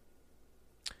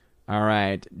 All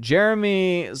right.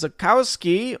 Jeremy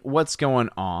Zakowski, what's going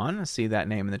on? I see that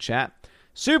name in the chat.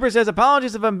 Super says,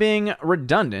 apologies if I'm being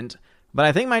redundant, but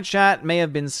I think my chat may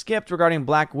have been skipped regarding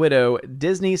Black Widow.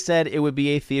 Disney said it would be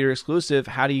a theater exclusive.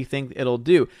 How do you think it'll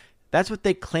do? That's what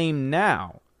they claim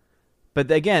now. But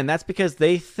again, that's because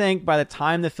they think by the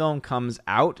time the film comes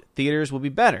out, theaters will be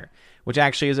better, which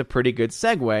actually is a pretty good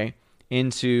segue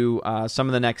into some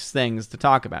of the next things to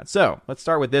talk about. So let's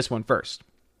start with this one first.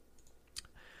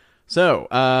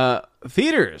 So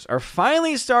theaters are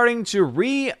finally starting to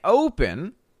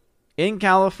reopen in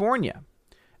California.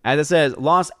 As it says,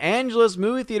 Los Angeles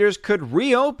movie theaters could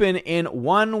reopen in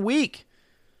 1 week.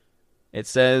 It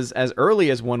says, as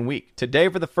early as 1 week. Today,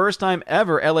 for the first time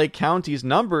ever, LA County's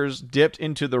numbers dipped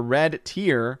into the red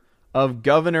tier of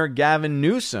Governor Gavin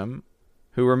Newsom,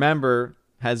 who, remember,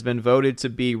 has been voted to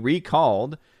be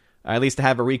recalled, at least to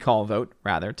have a recall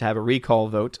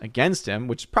vote against him,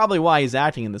 which is probably why he's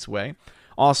acting in this way.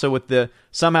 Also, with the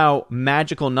somehow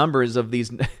magical numbers of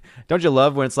these, don't you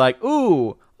love when it's like,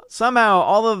 ooh, somehow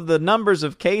all of the numbers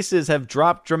of cases have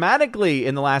dropped dramatically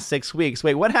in the last 6 weeks.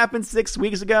 Wait, what happened 6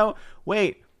 weeks ago?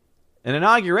 Wait, an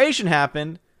inauguration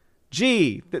happened.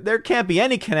 Gee, there can't be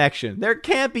any connection. There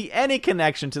can't be any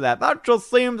connection to that. That just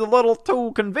seems a little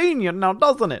too convenient now,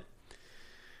 doesn't it?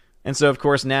 And so, of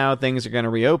course, now things are going to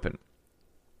reopen.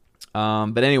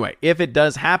 But anyway, if it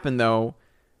does happen, though,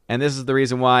 and this is the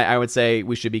reason why I would say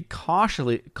we should be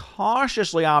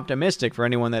cautiously optimistic for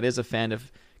anyone that is a fan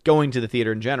of going to the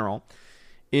theater in general,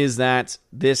 is that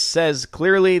this says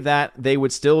clearly that they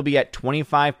would still be at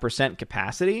 25%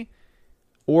 capacity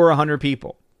or 100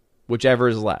 people, whichever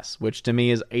is less, which to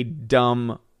me is a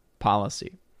dumb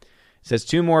policy. It says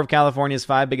 2 more of California's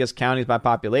 5 biggest counties by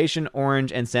population,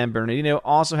 Orange and San Bernardino,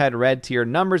 also had red tier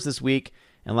numbers this week,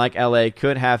 and like LA,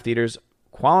 could have theaters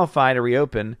qualify to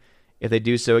reopen if they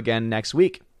do so again next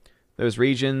week. Those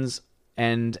regions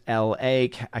and LA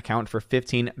account for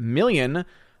 15 million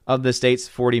of the state's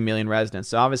 40 million residents.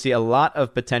 So obviously a lot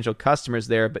of potential customers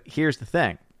there, but here's the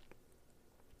thing.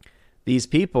 These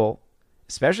people,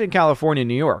 especially in California and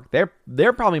New York,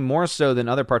 they're probably more so than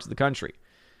other parts of the country.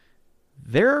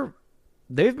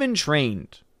 They've been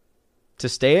trained to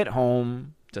stay at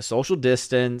home, to social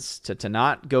distance, to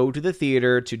not go to the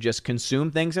theater, to just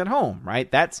consume things at home,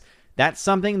 right? That's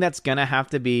something that's going to have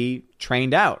to be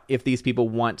trained out if these people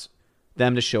want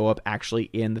them to show up actually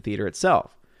in the theater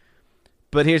itself.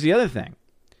 But here's the other thing.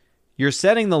 You're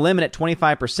setting the limit at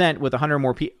 25% with 100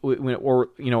 more people, or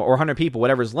 100 people,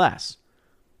 whatever's less.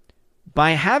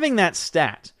 By having that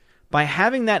stat, by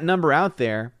having that number out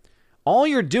there, all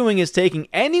you're doing is taking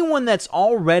anyone that's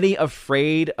already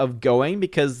afraid of going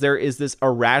because there is this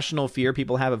irrational fear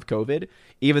people have of COVID,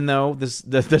 even though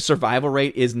the survival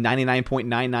rate is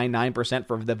 99.999%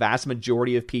 for the vast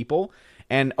majority of people.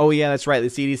 And, oh yeah, that's right, the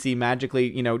CDC magically,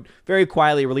 very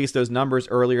quietly released those numbers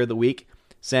earlier the week,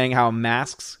 saying how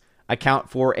masks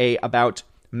account for a about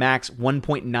max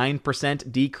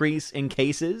 1.9% decrease in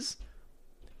cases,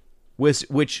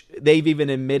 which they've even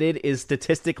admitted is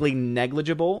statistically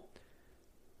negligible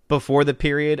before the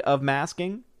period of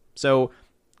masking. So,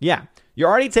 yeah, you're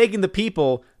already taking the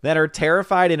people that are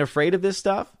terrified and afraid of this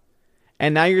stuff,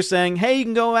 and now you're saying, hey, you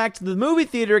can go back to the movie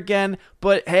theater again,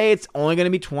 but hey, it's only going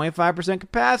to be 25%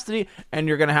 capacity, and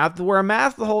you're going to have to wear a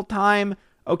mask the whole time.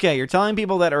 Okay, you're telling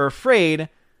people that are afraid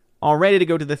already to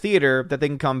go to the theater that they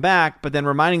can come back, but then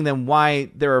reminding them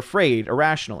why they're afraid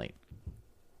irrationally.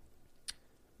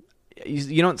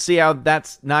 You don't see how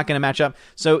that's not going to match up.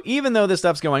 So even though this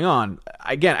stuff's going on,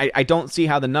 again, I don't see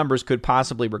how the numbers could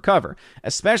possibly recover,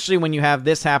 especially when you have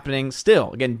this happening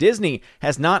still. Again, Disney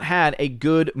has not had a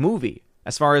good movie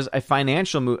as far as a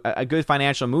good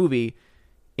financial movie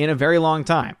in a very long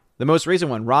time. The most recent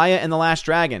one, Raya and the Last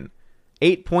Dragon,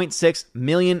 $8.6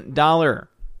 million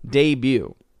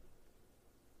debut.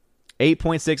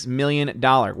 $8.6 million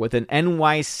with an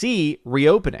NYC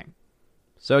reopening.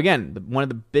 So again, one of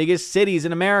the biggest cities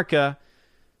in America,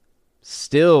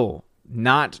 still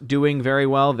not doing very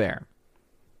well there.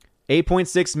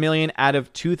 8.6 million out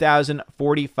of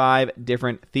 2,045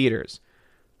 different theaters.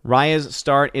 Raya's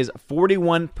start is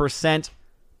 41%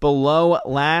 below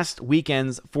last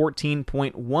weekend's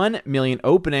 14.1 million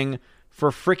opening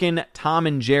for frickin' Tom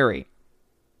and Jerry.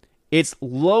 It's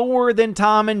lower than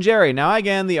Tom and Jerry. Now,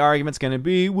 again, the argument's going to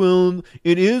be, well,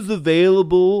 it is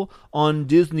available on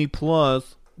Disney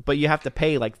Plus, but you have to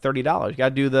pay like $30. You got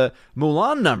to do the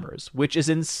Mulan numbers, which is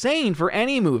insane for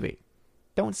any movie.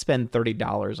 Don't spend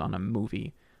 $30 on a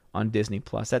movie on Disney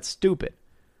Plus. That's stupid.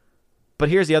 But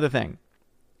here's the other thing.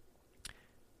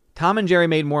 Tom and Jerry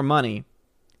made more money,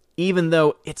 even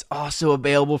though it's also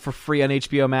available for free on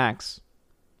HBO Max,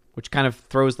 which kind of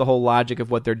throws the whole logic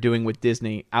of what they're doing with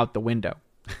Disney out the window.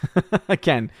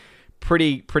 Again,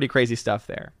 pretty crazy stuff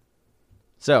there.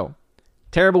 So,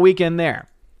 terrible weekend there.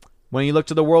 When you look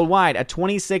to the worldwide, a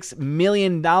 $26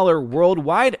 million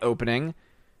worldwide opening.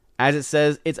 As it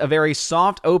says, it's a very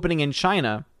soft opening in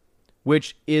China,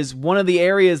 which is one of the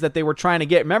areas that they were trying to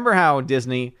get. Remember how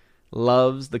Disney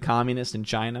loves the communists in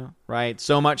China, right?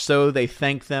 So much so they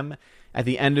thank them at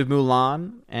the end of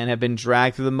Mulan and have been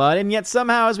dragged through the mud. And yet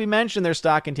somehow, as we mentioned, their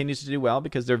stock continues to do well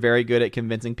because they're very good at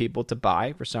convincing people to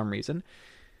buy for some reason.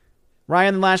 Raya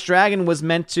and the Last Dragon was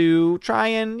meant to try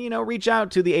and, reach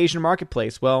out to the Asian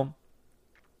marketplace. Well,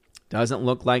 Doesn't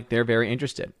look like they're very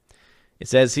interested. It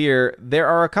says here, there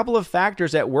are a couple of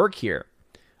factors at work here.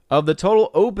 Of the total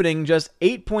opening, just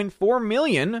 8.4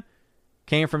 million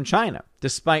came from China,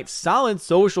 despite solid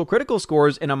social critical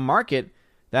scores in a market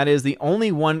that is the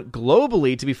only one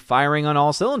globally to be firing on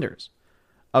all cylinders.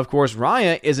 Of course,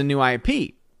 Raya is a new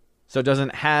IP, so it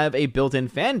doesn't have a built-in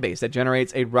fan base that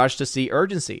generates a rush-to-see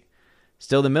urgency.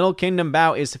 Still, the Middle Kingdom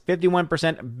Bao is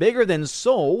 51% bigger than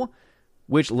Soul,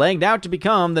 which legged out to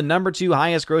become the number 2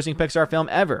 highest-grossing Pixar film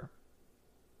ever.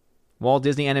 Walt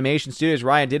Disney Animation Studios'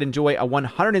 Raya did enjoy a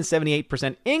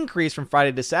 178% increase from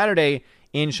Friday to Saturday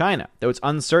in China, though it's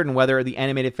uncertain whether the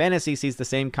animated fantasy sees the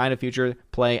same kind of future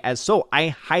play as Soul. I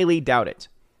highly doubt it.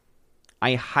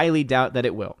 I highly doubt that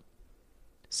it will,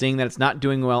 seeing that it's not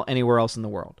doing well anywhere else in the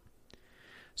world.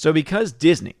 So because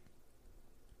Disney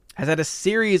has had a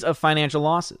series of financial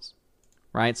losses,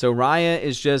 right? So Raya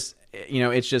is just,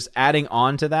 it's just adding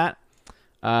on to that.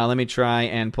 Let me try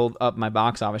and pull up my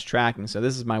box office tracking. So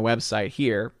this is my website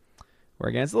here, where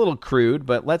again, it's a little crude,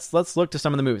 but let's look to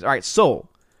some of the movies. All right, Soul,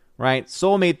 right?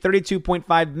 Soul made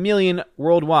 $32.5 million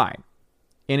worldwide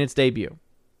in its debut.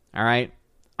 All right,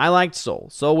 I liked Soul.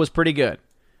 Soul was pretty good.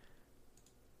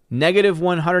 Negative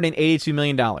 $182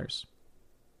 million. All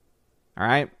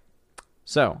right,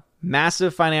 so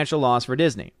massive financial loss for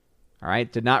Disney. All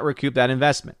right, did not recoup that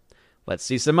investment. Let's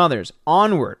see some others.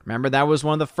 Onward. Remember, that was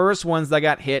one of the first ones that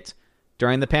got hit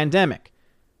during the pandemic.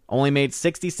 Only made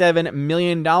 $67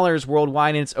 million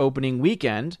worldwide in its opening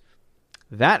weekend.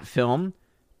 That film,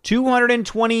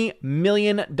 $220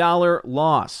 million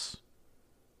loss.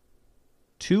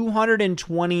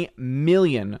 $220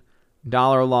 million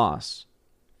loss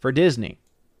for Disney.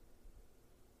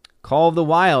 Call of the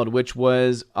Wild, which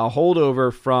was a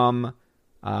holdover from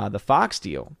the Fox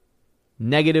deal,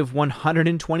 negative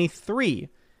 $123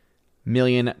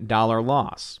 million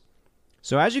loss.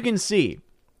 So as you can see,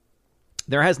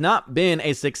 there has not been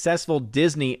a successful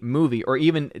Disney movie or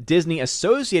even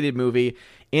Disney-associated movie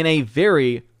in a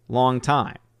very long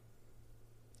time.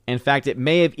 In fact, it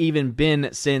may have even been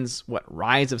since,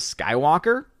 Rise of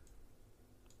Skywalker,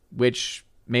 which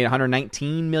made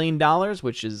 $119 million,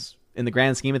 which is, in the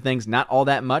grand scheme of things, not all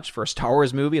that much for a Star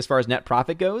Wars movie as far as net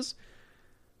profit goes.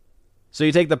 So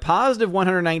you take the positive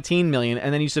 $119 million,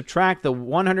 and then you subtract the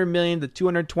 $100 million, the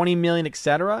 $220 million,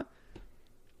 etc.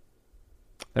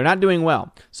 They're not doing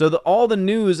well. So all the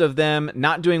news of them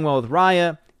not doing well with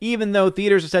Raya, even though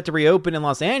theaters are set to reopen in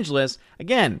Los Angeles,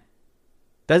 again,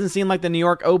 doesn't seem like the New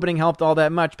York opening helped all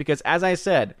that much because, as I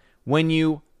said, when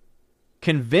you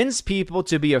convince people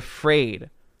to be afraid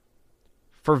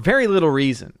for very little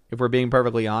reason, if we're being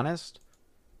perfectly honest,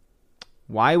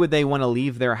 why would they want to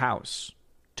leave their house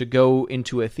to go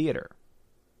into a theater?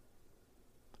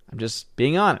 I'm just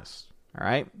being honest, all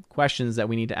right? Questions that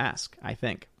we need to ask, I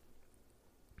think.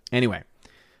 Anyway,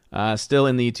 still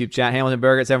in the YouTube chat, Hamilton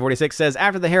Berger at 746 says,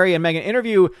 after the Harry and Meghan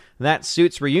interview, that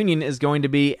Suits reunion is going to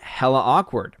be hella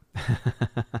awkward.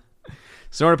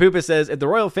 Sonora Poopa says, if the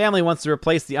royal family wants to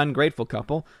replace the ungrateful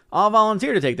couple, I'll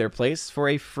volunteer to take their place for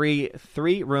a free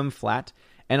 3-room flat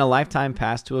and a lifetime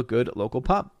pass to a good local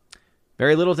pub.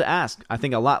 Very little to ask. I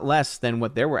think a lot less than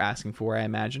what they were asking for, I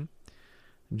imagine.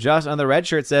 Just on the red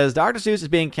shirt says, Dr. Seuss is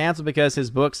being canceled because his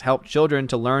books help children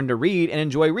to learn to read and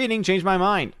enjoy reading. Changed my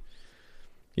mind.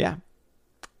 Yeah,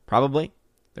 probably.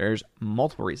 There's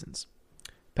multiple reasons.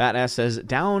 Pat S. says,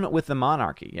 down with the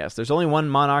monarchy. Yes, there's only one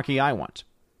monarchy I want.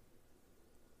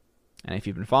 And if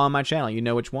you've been following my channel, you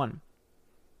know which one.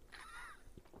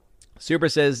 Super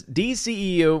says,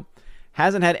 DCEU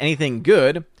hasn't had anything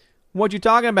good. What you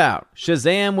talking about?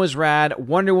 Shazam was rad.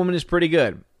 Wonder Woman is pretty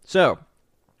good. So,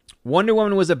 Wonder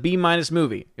Woman was a B-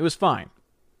 movie. It was fine.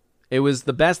 It was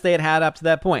the best they had had up to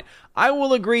that point. I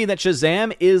will agree that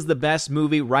Shazam is the best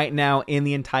movie right now in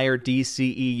the entire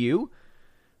DCEU.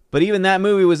 But even that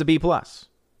movie was a B+.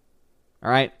 All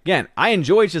right? Again, I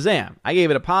enjoyed Shazam. I gave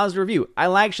it a positive review. I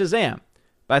like Shazam.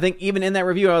 But I think even in that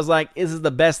review, I was like, this is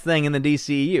the best thing in the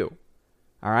DCEU.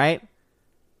 All right?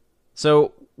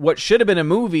 So what should have been a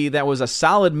movie that was a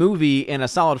solid movie in a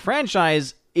solid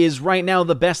franchise is right now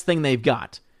the best thing they've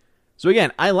got. So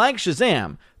again, I like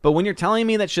Shazam, but when you're telling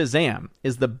me that Shazam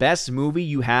is the best movie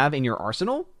you have in your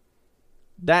arsenal,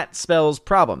 that spells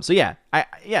problem. So yeah,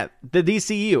 the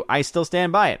DCU, I still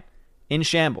stand by it. In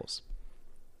shambles.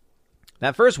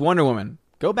 That first Wonder Woman,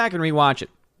 go back and rewatch it.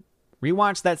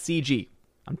 Rewatch that CG.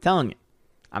 I'm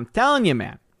telling you,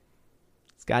 man.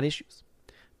 It's got issues.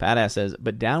 Pat S says,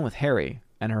 but down with Harry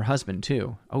and her husband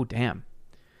too. Oh, damn.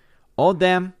 Oh,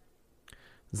 damn.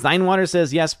 Zinewater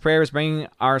says, yes, prayer is bringing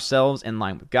ourselves in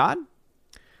line with God.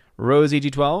 Rosie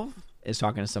G12 is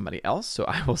talking to somebody else, so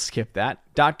I will skip that.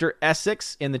 Dr.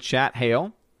 Essex in the chat,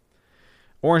 hail.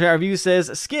 Orange Eye Review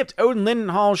says, skipped. Odin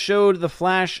Lindenhall showed the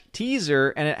Flash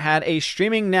teaser, and it had a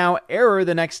streaming now error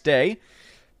the next day.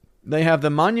 They have the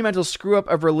monumental screw-up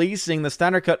of releasing the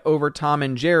Snyder Cut over Tom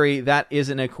and Jerry. That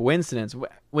isn't a coincidence.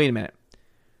 Wait a minute.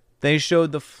 They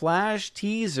showed the Flash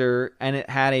teaser, and it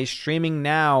had a streaming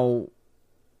now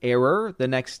error the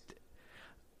next...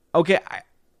 Okay,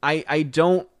 I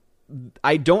don't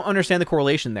understand the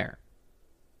correlation there.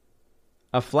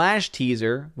 A Flash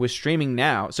teaser was streaming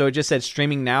now, so it just said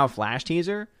streaming now Flash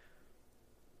teaser?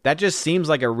 That just seems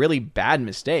like a really bad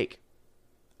mistake.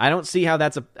 I don't see how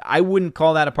I wouldn't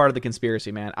call that a part of the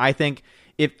conspiracy, man. I think,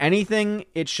 if anything,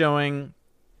 it's showing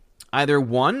either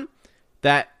one,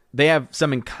 that they have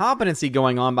some incompetency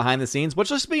going on behind the scenes,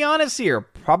 which, let's be honest here,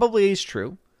 probably is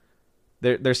true.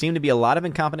 There seem to be a lot of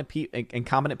incompetent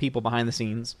people behind the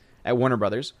scenes at Warner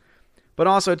Brothers. But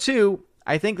also, two,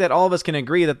 I think that all of us can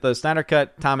agree that the Snyder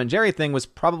Cut Tom and Jerry thing was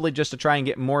probably just to try and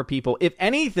get more people, if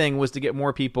anything, was to get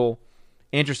more people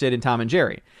interested in Tom and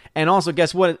Jerry. And also,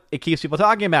 guess what it keeps people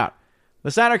talking about?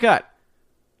 The Snyder Cut.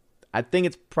 I think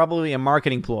it's probably a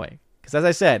marketing ploy. Because as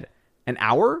I said, an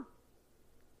hour?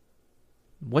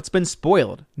 What's been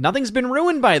spoiled? Nothing's been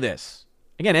ruined by this.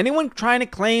 Again, anyone trying to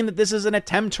claim that this is an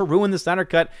attempt to ruin the Snyder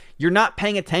Cut, you're not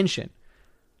paying attention.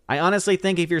 I honestly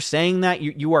think if you're saying that,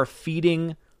 you are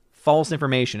feeding false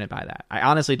information by that. I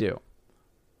honestly do.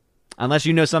 Unless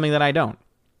you know something that I don't.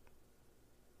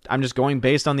 I'm just going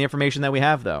based on the information that we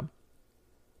have, though.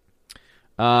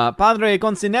 Padre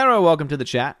Concinero, welcome to the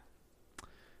chat.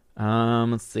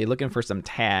 Let's see, looking for some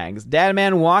tags.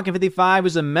 Dadman Walking 55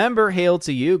 is a member. Hail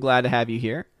to you. Glad to have you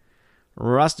here.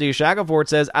 Rusty Shackleford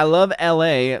says, I love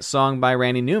L.A. song by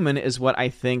Randy Newman is what I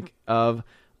think of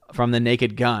from The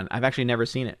Naked Gun. I've actually never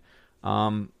seen it.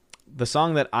 The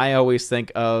song that I always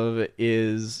think of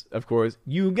is, of course,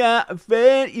 You Got a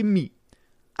Friend in Me.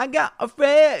 I got a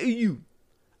friend in you.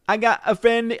 I got a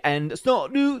friend and it's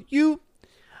not you.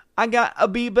 I got a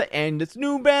Bieber and it's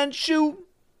new brand shoe.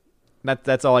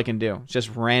 That's all I can do. It's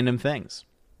just random things.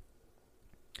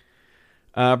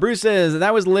 Bruce says,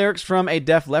 that was lyrics from a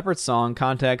Def Leppard song.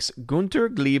 Context, Gunter,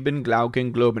 Gleben,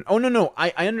 Glauken, Globen. Oh, no.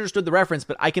 I understood the reference,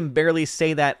 but I can barely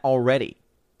say that already,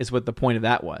 is what the point of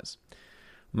that was.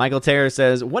 Michael Taylor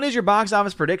says, what is your box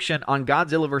office prediction on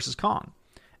Godzilla vs. Kong?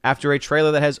 After a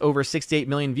trailer that has over 68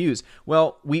 million views.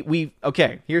 Well,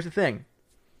 okay, here's the thing.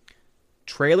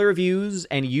 Trailer views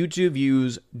and YouTube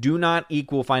views do not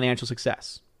equal financial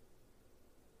success.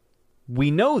 We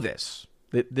know this.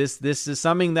 This is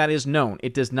something that is known.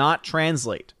 It does not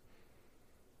translate.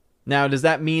 Now, does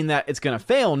that mean that it's going to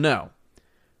fail? No.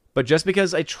 But just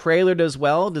because a trailer does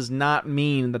well does not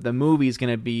mean that the movie is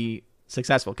going to be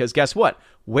successful. Because guess what?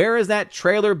 Where is that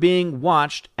trailer being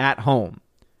watched at home?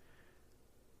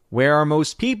 Where are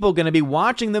most people going to be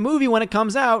watching the movie when it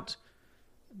comes out?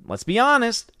 Let's be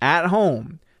honest, at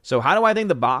home. So how do I think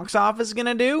the box office is going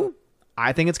to do?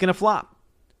 I think it's going to flop.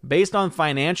 Based on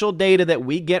financial data that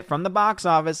we get from the box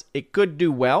office, it could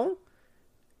do well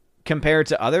compared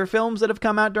to other films that have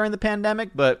come out during the pandemic,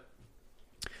 but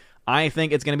I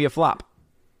think it's going to be a flop.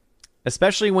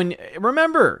 Especially when,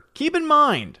 remember, keep in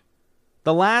mind,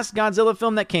 the last Godzilla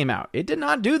film that came out, it did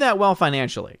not do that well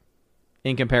financially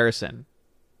in comparison.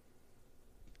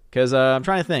 Because I'm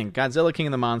trying to think. Godzilla King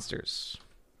of the Monsters.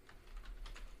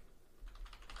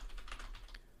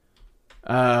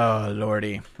 Oh,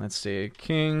 lordy. Let's see.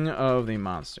 King of the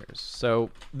Monsters. So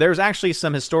there's actually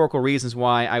some historical reasons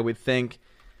why I would think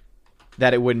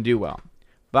that it wouldn't do well.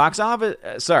 Box office...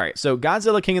 So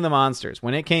Godzilla King of the Monsters,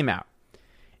 when it came out,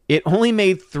 it only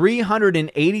made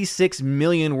 $386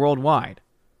 million worldwide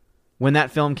when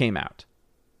that film came out.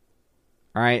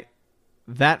 All right?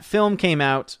 That film came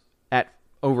out at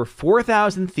over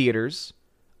 4,000 theaters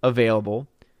available.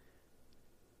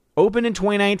 Opened in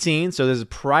 2019, so this is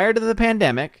prior to the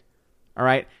pandemic. All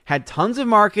right, had tons of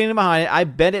marketing behind it. I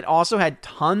bet it also had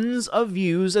tons of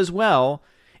views as well.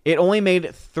 It only made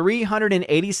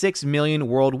 $386 million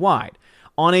worldwide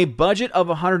on a budget of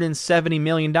 $170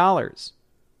 million.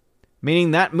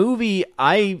 Meaning that movie,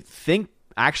 I think,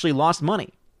 actually lost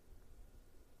money.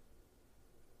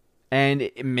 And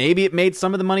maybe it made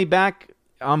some of the money back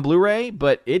on Blu-ray,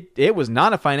 but it was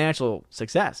not a financial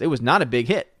success. It was not a big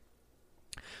hit.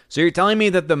 So you're telling me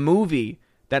that the movie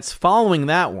that's following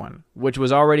that one, which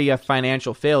was already a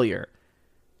financial failure,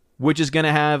 which is going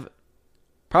to have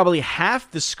probably half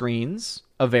the screens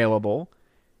available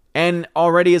and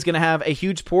already is going to have a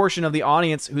huge portion of the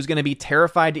audience who's going to be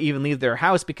terrified to even leave their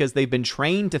house because they've been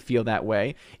trained to feel that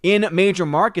way in major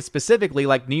markets, specifically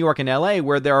like New York and LA,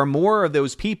 where there are more of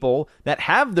those people that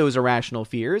have those irrational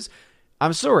fears.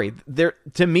 I'm sorry,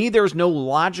 to me, there's no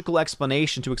logical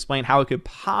explanation to explain how it could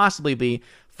possibly be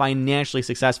financially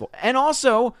successful. And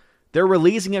also, they're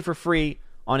releasing it for free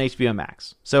on HBO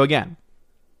Max. So again,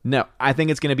 no, I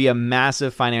think it's going to be a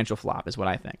massive financial flop is what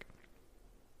I think.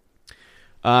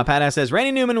 Pat S. says,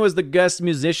 Randy Newman was the guest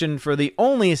musician for the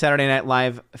only Saturday Night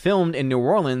Live filmed in New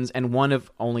Orleans and one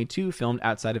of only 2 filmed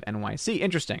outside of NYC.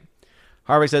 Interesting.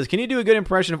 Harvick says, can you do a good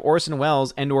impression of Orson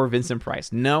Welles and or Vincent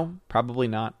Price? No, probably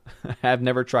not. I've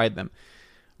never tried them.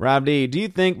 Rob D, do you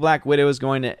think Black Widow is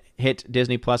going to hit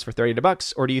Disney Plus for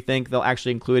 $30, or do you think they'll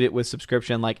actually include it with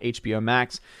subscription like HBO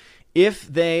Max? If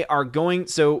they are going,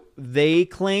 so they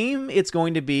claim it's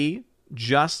going to be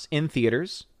just in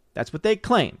theaters. That's what they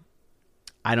claim.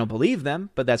 I don't believe them,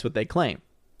 but that's what they claim.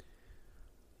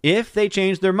 If they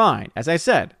change their mind, as I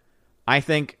said, I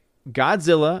think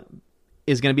Godzilla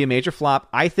is going to be a major flop.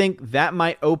 I think that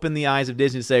might open the eyes of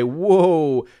Disney to say,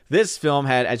 whoa, this film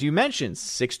had, as you mentioned,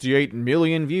 68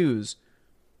 million views.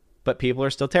 But people are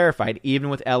still terrified, even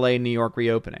with LA and New York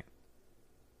reopening.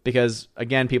 Because,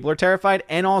 again, people are terrified,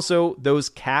 and also those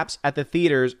caps at the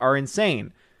theaters are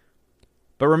insane.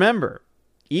 But remember,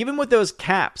 even with those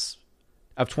caps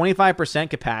of 25%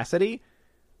 capacity,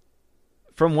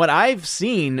 from what I've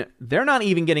seen, they're not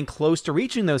even getting close to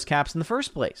reaching those caps in the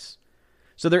first place.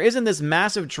 So there isn't this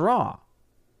massive draw.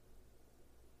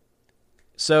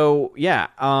 So, yeah,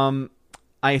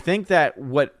 I think that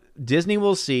what Disney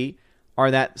will see are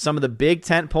that some of the big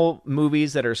tentpole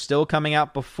movies that are still coming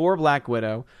out before Black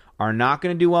Widow are not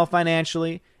going to do well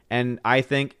financially. And I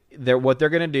think what they're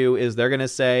going to do is they're going to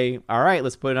say, all right,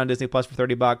 let's put it on Disney Plus for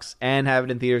 $30 and have it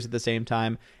in theaters at the same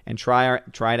time and try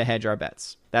to hedge our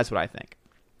bets. That's what I think.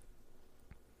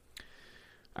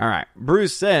 All right.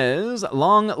 Bruce says,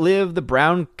 long live the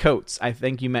brown coats. I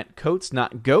think you meant coats,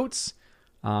 not goats.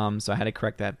 So I had to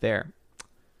correct that there.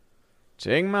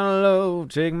 Take my love,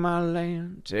 take my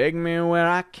land, take me where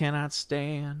I cannot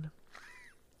stand.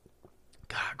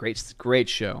 God, great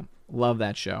show. Love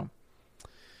that show.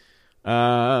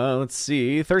 Let's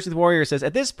see. 13th Warrior says,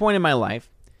 at this point in my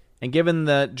life, and given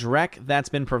the dreck that's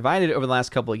been provided over the last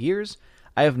couple of years,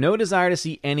 I have no desire to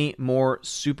see any more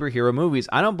superhero movies.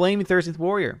 I don't blame you, 13th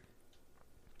Warrior.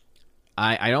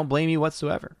 I don't blame you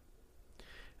whatsoever.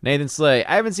 Nathan Slay,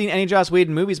 I haven't seen any Joss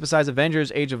Whedon movies besides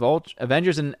Avengers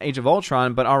and Age of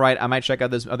Ultron, but all right, I might check out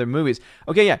those other movies.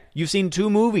 Okay, yeah, you've seen 2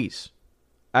 movies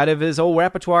out of his whole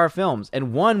repertoire of films,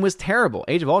 and one was terrible.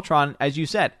 Age of Ultron, as you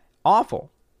said, awful.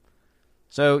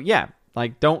 So yeah,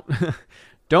 like don't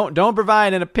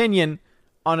provide an opinion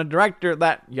on a director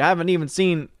that you haven't even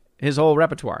seen his whole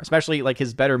repertoire, especially like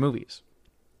his better movies.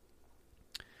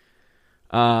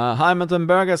 Hamilton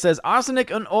Berger says,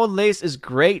 Arsenic and Old Lace is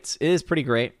great. It is pretty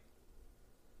great.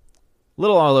 A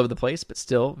little all over the place, but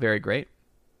still very great.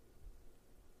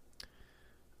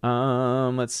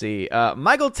 Let's see.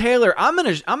 Michael Taylor, I'm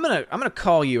gonna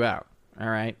call you out. All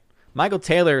right. Michael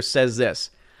Taylor says this.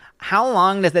 How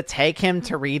long does it take him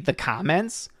to read the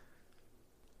comments?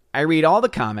 I read all the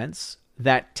comments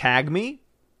that tag me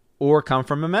or come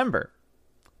from a member.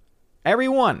 Every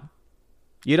one.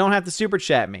 You don't have to super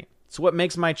chat me. It's what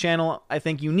makes my channel, I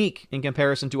think, unique in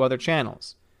comparison to other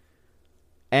channels.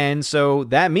 And so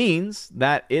that means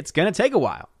that it's going to take a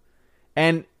while.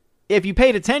 And if you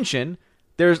paid attention,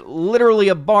 there's literally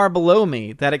a bar below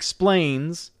me that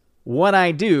explains what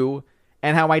I do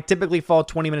and how I typically fall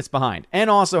 20 minutes behind. And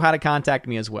also how to contact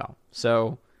me as well.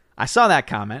 So I saw that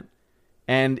comment.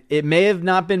 And it may have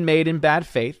not been made in bad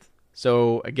faith.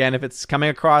 So again, if it's coming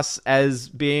across as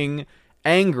being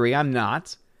angry, I'm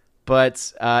not.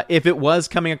 But if it was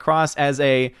coming across as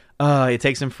it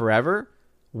takes him forever,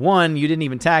 1, you didn't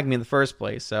even tag me in the first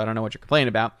place, so I don't know what you're complaining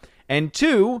about. And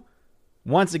 2,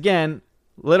 once again,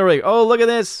 literally, oh, look at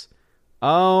this.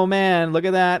 Oh, man, look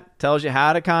at that. Tells you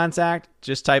how to contact.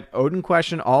 Just type Odin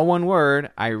question, all one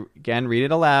word. I, again, read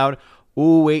it aloud.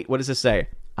 Ooh, wait, what does it say?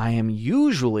 I am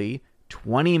usually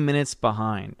 20 minutes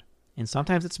behind. And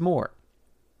sometimes it's more.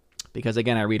 Because,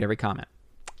 again, I read every comment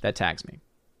that tags me.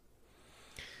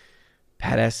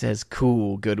 Pat S says,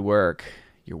 cool, good work.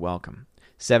 You're welcome.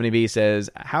 70B says,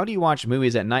 how do you watch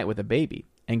movies at night with a baby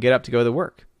and get up to go to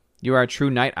work? You are a true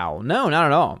night owl. No, not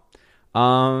at all.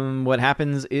 What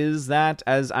happens is that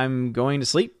as I'm going to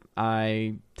sleep,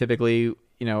 I typically,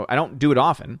 I don't do it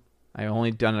often. I've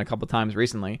only done it a couple times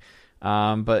recently.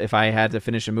 But if I had to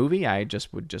finish a movie, I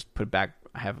would put it back.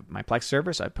 I have my Plex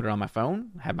server, so I put it on my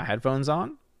phone, have my headphones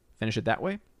on, finish it that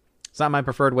way. It's not my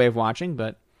preferred way of watching,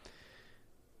 but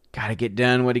gotta get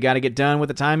done what you gotta get done with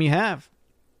the time you have.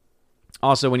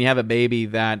 Also, when you have a baby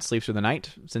that sleeps through the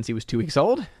night since he was 2 weeks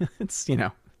old, it's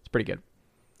pretty good.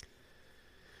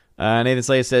 Nathan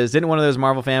Slay says, didn't one of those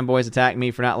Marvel fanboys attack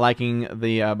me for not liking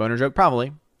the boner joke?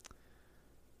 Probably.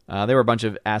 There were a bunch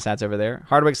of asshats over there.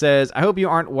 Hardwick says, I hope you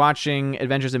aren't watching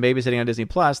Adventures in Babysitting on Disney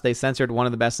Plus. They censored one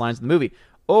of the best lines in the movie.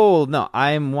 Oh, no.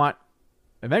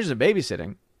 Adventures in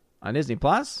Babysitting on Disney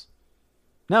Plus?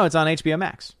 No, it's on HBO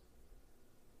Max.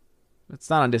 It's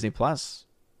not on Disney Plus.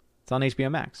 It's on HBO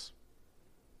Max.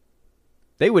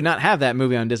 They would not have that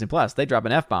movie on Disney Plus. They drop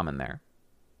an F-bomb in there.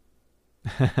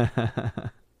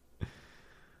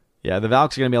 Yeah, the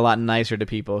Valks are going to be a lot nicer to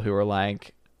people who are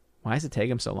like, why does it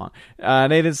take him so long?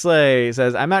 Nathan Slay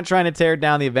says, I'm not trying to tear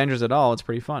down the Avengers at all. It's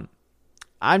pretty fun.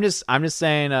 I'm just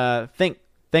saying, think,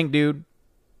 dude.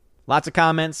 Lots of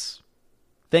comments.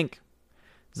 Think.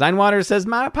 Zinewater says,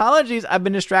 my apologies. I've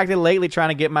been distracted lately trying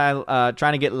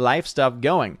to get life stuff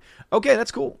going. Okay,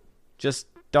 that's cool. Just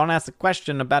don't ask a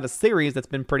question about a series that's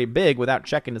been pretty big without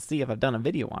checking to see if I've done a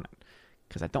video on it.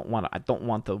 Because I don't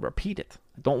want to repeat it.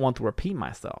 I don't want to repeat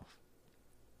myself.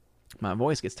 My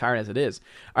voice gets tired as it is.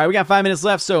 All right, we got 5 minutes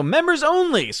left, so members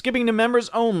only. Skipping to members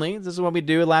only. This is what we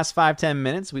do the last 5-10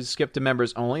 minutes. We skip to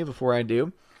members only before I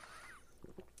do.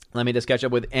 Let me just catch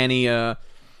up with any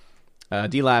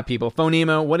D-Lab people.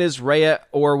 Phonemo, what is Raya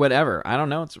or whatever? I don't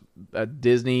know. It's a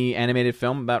Disney animated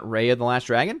film about Raya the Last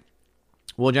Dragon.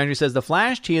 Will Gentry says, the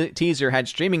Flash teaser had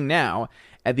streaming now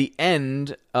at the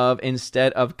end of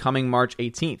instead of coming March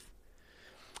 18th.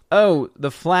 Oh, the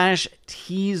Flash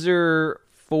teaser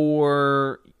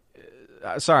for...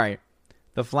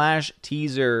 the Flash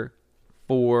teaser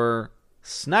for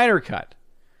Snyder Cut.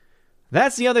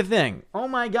 That's the other thing. Oh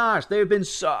my gosh, they've been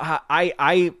so...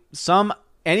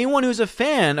 anyone who's a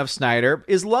fan of Snyder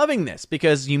is loving this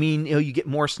because you get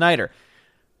more Snyder.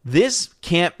 This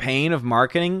campaign of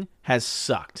marketing has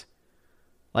sucked.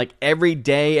 Like every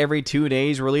day, every 2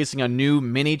 days, releasing a new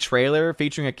mini trailer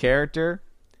featuring a character.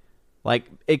 Like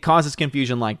it causes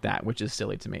confusion like that, which is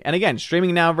silly to me. And again,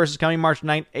 streaming now versus coming March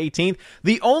 18th.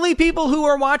 The only people who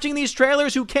are watching these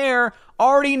trailers who care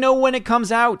already know when it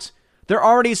comes out. They're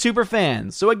already super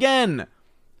fans. So again,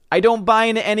 I don't buy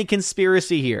into any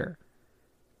conspiracy here.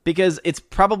 Because it's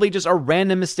probably just a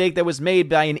random mistake that was made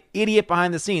by an idiot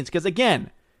behind the scenes. Because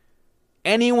again,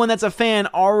 anyone that's a fan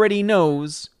already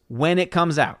knows when it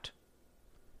comes out.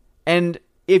 And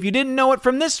if you didn't know it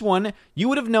from this one, you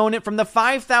would have known it from the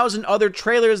 5,000 other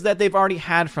trailers that they've already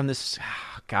had from this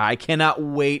guy. I cannot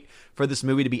wait for this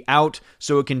movie to be out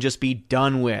so it can just be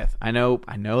done with. I know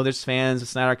there's fans of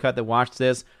Snyder Cut that watch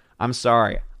this. I'm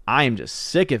sorry. I am just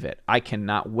sick of it. I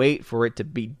cannot wait for it to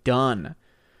be done.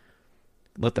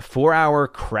 Let the 4-hour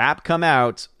crap come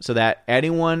out so that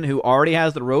anyone who already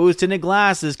has the rose-tinted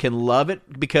glasses can love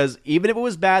it, because even if it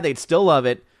was bad, they'd still love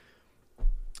it.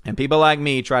 And people like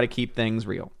me try to keep things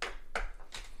real.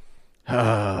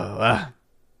 This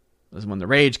is when the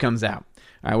rage comes out.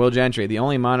 All right, Will Gentry, the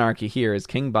only monarchy here is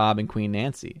King Bob and Queen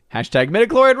Nancy. Hashtag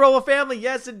midichlorian royal family.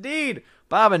 Yes, indeed.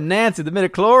 Bob and Nancy, the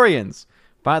midichlorians.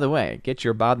 By the way, get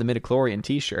your Bob the Midichlorian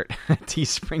t-shirt.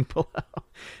 Teespring below.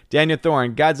 Daniel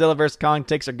Thorne, Godzilla vs. Kong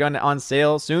tickets are going on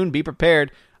sale soon. Be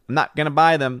prepared. I'm not going to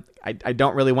buy them. I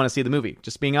don't really want to see the movie.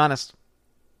 Just being honest.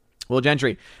 Will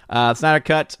Gentry, Snyder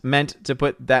Cut meant to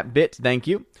put that bit. Thank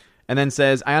you. And then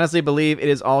says, I honestly believe it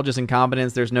is all just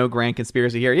incompetence. There's no grand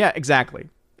conspiracy here. Yeah, exactly.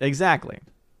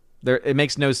 It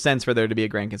makes no sense for there to be a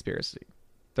grand conspiracy.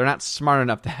 They're not smart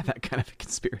enough to have that kind of a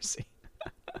conspiracy.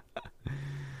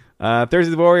 Thursday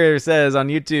the Warrior says on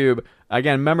YouTube,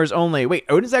 again, members only. Wait,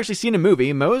 Odin's actually seen a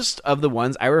movie. Most of the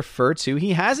ones I refer to,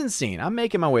 he hasn't seen. I'm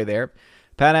making my way there.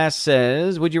 Patass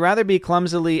says, would you rather be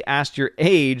clumsily asked your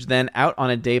age than out on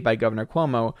a date by Governor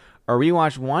Cuomo, or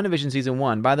rewatch WandaVision Season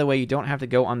 1? By the way, you don't have to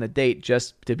go on the date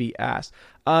just to be asked.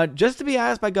 Just to be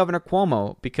asked by Governor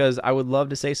Cuomo, because I would love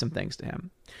to say some things to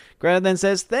him. Greta then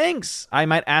says, thanks. I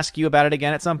might ask you about it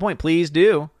again at some point. Please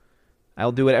do.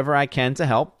 I'll do whatever I can to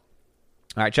help.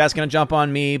 All right, chat's going to jump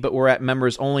on me, but we're at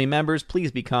members only. Members,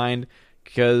 please be kind,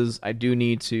 because I do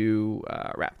need to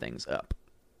wrap things up.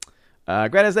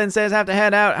 Greta then says, have to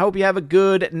head out. Hope you have a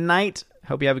good night.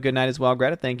 Hope you have a good night as well,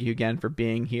 Greta. Thank you again for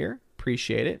being here.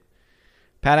 Appreciate it.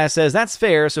 Patass says, that's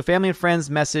fair. So family and friends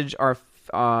message are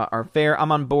fair.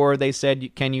 I'm on board. They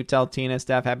said, can you tell Tina,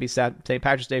 Steph, happy St.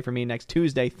 Patrick's Day for me next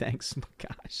Tuesday? Thanks. Oh my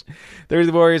gosh. There's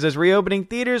the Warrior says, reopening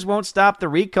theaters won't stop the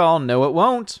recall. No, it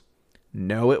won't.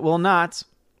 No, it will not.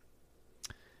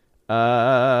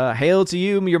 Hail to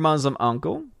you, your Muslim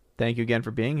uncle. Thank you again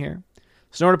for being here.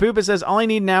 Snorter Poopa says, all I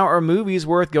need now are movies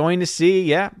worth going to see.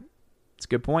 Yeah, It's a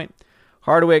good point.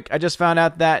 Hardwick, I just found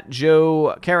out that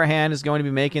Joe Carnahan is going to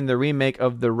be making the remake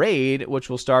of The Raid, which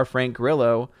will star Frank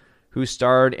Grillo, who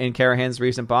starred in Carnahan's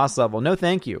recent Boss Level. No,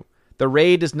 thank you. The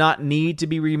Raid does not need to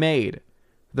be remade.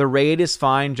 The Raid is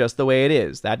fine just the way it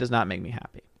is. That does not make me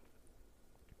happy.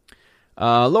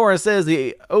 Laura says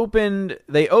they opened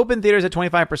theaters at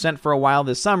 25% for a while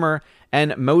this summer,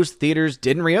 and most theaters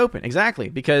didn't reopen. Exactly,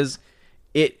 because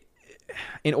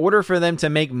in order for them to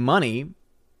make money,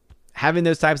 having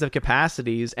those types of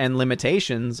capacities and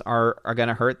limitations are going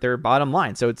to hurt their bottom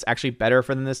line. So it's actually better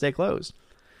for them to stay closed.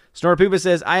 Snorpoopa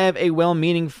says, I have a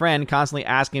well-meaning friend constantly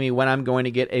asking me when I'm going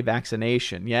to get a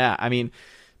vaccination. Yeah, I mean,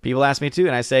 people ask me too,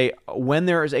 and I say, when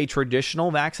there is a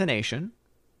traditional vaccination,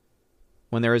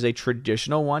 when there is a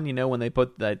traditional one, when they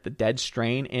put the dead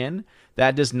strain in,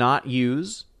 that does not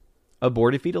use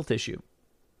aborted fetal tissue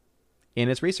in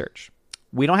its research.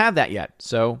 We don't have that yet,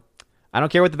 so I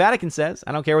don't care what the Vatican says.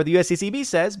 I don't care what the USCCB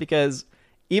says, because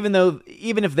even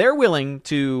if they're willing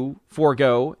to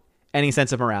forego any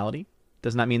sense of morality,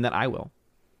 does not mean that I will.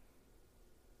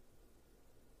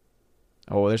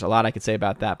 Oh, there's a lot I could say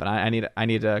about that, but I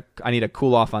need to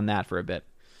cool off on that for a bit.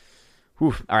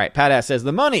 Whew. All right, Pat S says,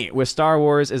 the money with Star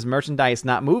Wars is merchandise,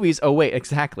 not movies. Oh, wait,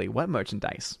 exactly. What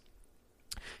merchandise?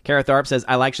 Kara Tharp says,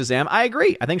 I like Shazam. I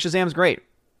agree. I think Shazam's great.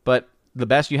 But the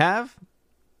best you have?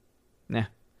 Nah.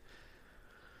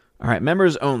 All right,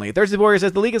 members only. Thirsty Warrior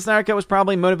says, the League of Snyder Cut was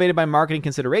probably motivated by marketing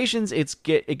considerations. It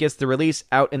gets the release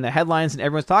out in the headlines and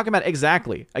everyone's talking about it.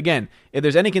 Exactly. Again, if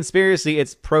there's any conspiracy,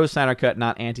 it's pro-Snyder Cut,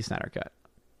 not anti-Snyder Cut.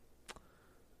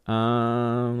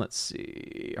 Let's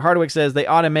see. Hardwick says they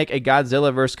ought to make a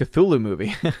Godzilla vs. Cthulhu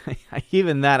movie.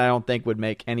 Even that I don't think would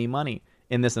make any money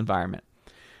in this environment.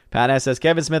 Pat S says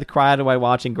Kevin Smith cried while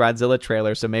watching Godzilla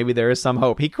trailer, so maybe there is some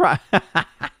hope. He cries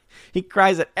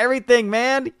at everything,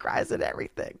 man. He cries at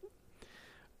everything.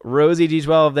 Rosie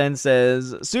G12 then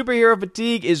says superhero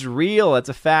fatigue is real. That's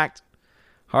a fact.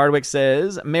 Hardwick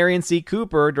says Marion C.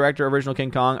 Cooper, director of original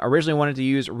King Kong, originally wanted to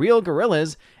use real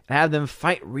gorillas and have them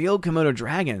fight real Komodo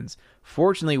dragons.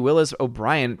 Fortunately, Willis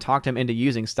O'Brien talked him into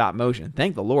using stop motion.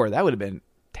 Thank the Lord. That would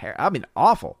have been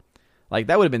awful. Like,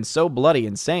 that would have been so bloody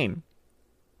insane.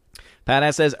 Pat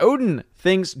S says Odin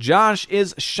thinks Josh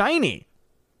is shiny.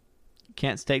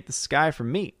 Can't take the sky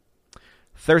from me.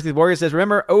 Thirsty Warrior says,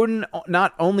 remember, Odin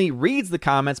not only reads the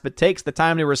comments, but takes the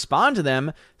time to respond to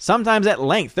them, sometimes at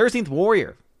length. 13th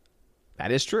Warrior.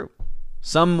 That is true.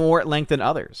 Some more at length than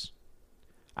others.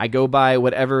 I go by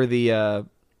whatever the,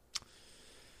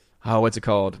 what's it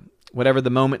called? Whatever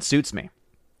the moment suits me.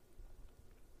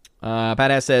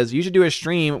 Pat says, you should do a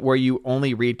stream where you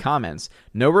only read comments.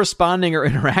 No responding or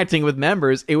interacting with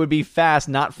members. It would be fast,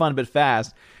 not fun, but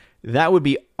fast. That would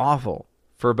be awful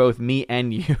for both me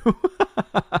and you.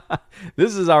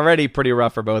 This is already pretty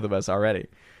rough for both of us already.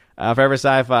 Forever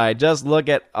Sci-Fi, just look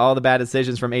at all the bad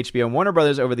decisions from HBO and Warner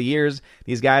Brothers over the years.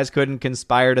 These guys couldn't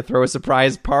conspire to throw a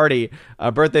surprise party,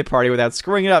 a birthday party, without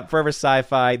screwing it up. Forever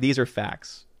Sci-Fi, these are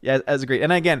facts. Yeah, as agreed.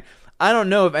 And again, I don't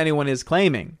know if anyone is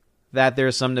claiming that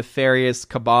there's some nefarious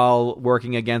cabal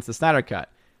working against the Snyder Cut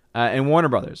and Warner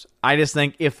Brothers. I just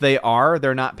think if they are,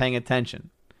 they're not paying attention.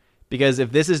 Because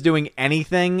if this is doing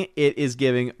anything, it is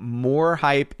giving more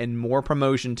hype and more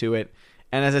promotion to it.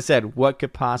 And as I said, what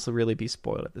could possibly really be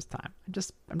spoiled at this time?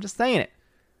 I'm just saying it.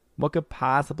 What could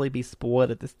possibly be spoiled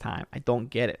at this time? I don't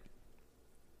get it.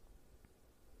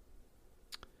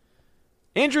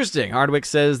 Interesting. Hardwick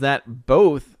says that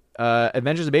both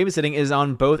Adventures of Babysitting is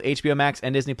on both HBO Max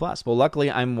and Disney Plus. Well,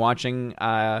 luckily, I'm watching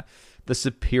the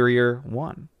superior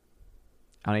one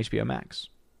on HBO Max.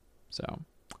 So,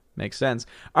 makes sense.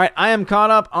 All right, I am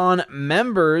caught up on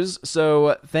members,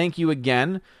 so thank you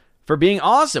again for being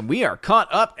awesome. We are caught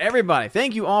up, everybody.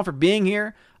 Thank you all for being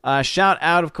here. Shout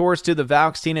out, of course, to the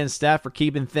Valks, Tina, and Steph for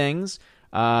keeping things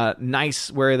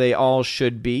nice where they all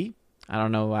should be. I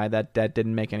don't know why that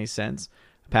didn't make any sense.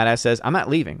 Pat S says, I'm not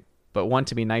leaving, but want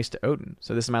to be nice to Odin.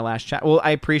 So this is my last chat. Well,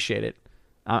 I appreciate it.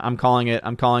 I'm calling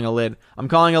a lid. I'm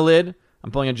pulling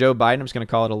a Joe Biden. I'm just going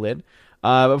to call it a lid.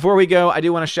 Before we go, I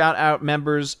do want to shout out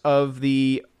members of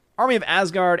the Army of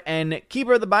Asgard and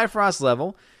Keeper of the Bifrost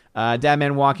level.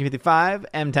 Dadman Walking 55,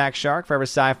 MTAC Shark, Forever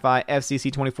Sci-Fi,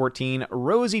 FCC 2014,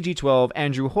 Rosie G12,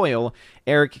 Andrew Hoyle,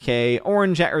 Eric K,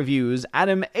 Orange at Reviews,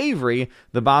 Adam Avery,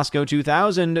 The Bosco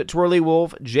 2000, Twirly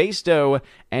Wolf, Jay Stowe,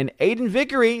 and Aiden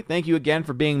Vickery. Thank you again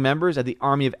for being members of the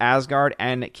Army of Asgard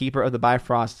and Keeper of the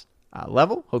Bifrost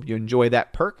level. Hope you enjoy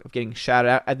that perk of getting shouted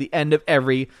out at the end of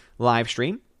every live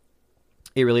stream.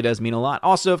 It really does mean a lot.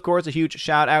 Also, of course, a huge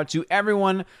shout out to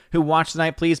everyone who watched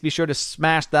tonight. Please be sure to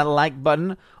smash that like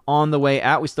button on the way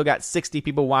out. We still got 60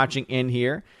 people watching in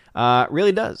here.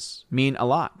 really does mean a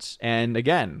lot. And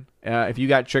again, if you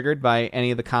got triggered by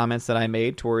any of the comments that I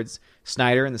made towards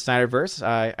Snyder and the Snyderverse,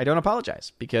 I don't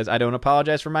apologize, because I don't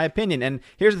apologize for my opinion. And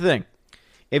here's the thing.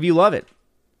 If you love it,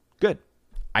 good.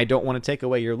 I don't want to take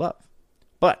away your love.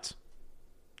 But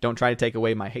don't try to take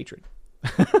away my hatred.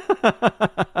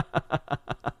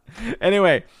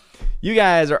 Anyway, you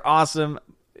guys are awesome.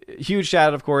 Huge shout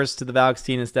out, of course, to the Valks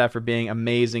team and staff for being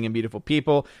amazing and beautiful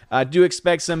people. Do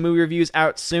expect some movie reviews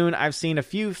out soon. I've seen a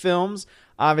few films.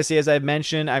 Obviously, as I've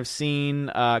mentioned, I've seen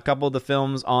a couple of the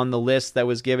films on the list that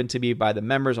was given to me by the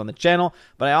members on the channel.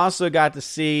 But I also got to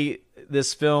see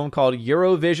this film called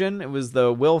Eurovision. It was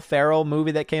the Will Ferrell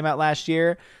movie that came out last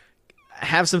year. I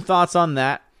have some thoughts on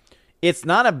that. It's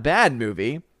not a bad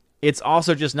movie. It's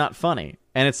also just not funny.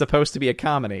 And it's supposed to be a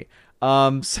comedy.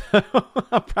 So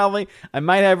I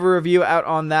might have a review out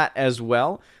on that as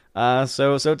well.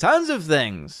 So tons of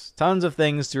things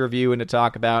to review and to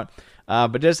talk about.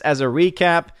 But just as a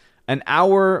recap, an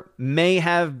hour may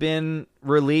have been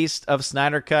released of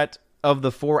Snyder Cut, of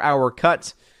the 4-hour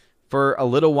cut, for a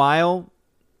little while.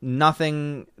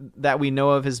 Nothing that we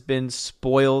know of has been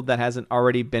spoiled that hasn't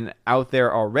already been out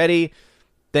there already.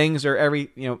 Things are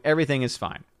everything is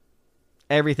fine.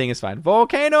 Everything is fine.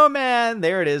 Volcano Man,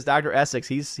 there it is. Dr. Essex,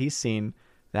 he's seen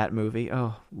that movie.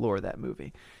 Oh, Lord, that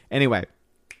movie. Anyway,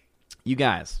 you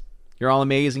guys, you're all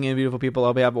amazing and beautiful people. I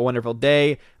hope you have a wonderful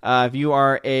day. If you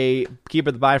are a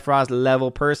Keeper of the Bifrost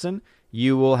level person,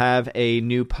 you will have a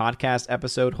new podcast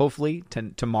episode, hopefully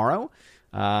tomorrow.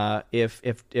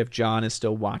 If John is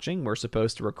still watching, we're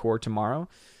supposed to record tomorrow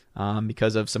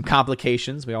because of some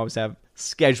complications. We always have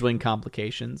scheduling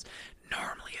complications.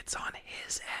 Normally, it's on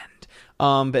his end.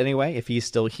 But anyway, if he's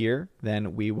still here,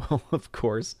 then we will, of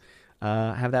course,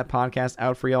 have that podcast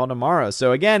out for y'all tomorrow.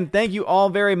 So again, thank you all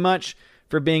very much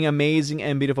for being amazing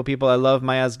and beautiful people. I love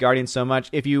my Asgardians so much.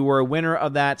 If you were a winner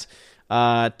of that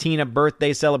Tina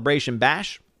birthday celebration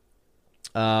bash,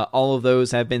 all of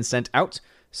those have been sent out.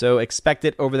 So expect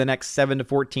it over the next 7 to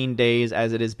 14 days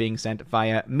as it is being sent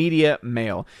via media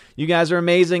mail. You guys are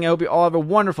amazing. I hope you all have a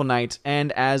wonderful night.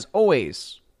 And as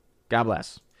always, God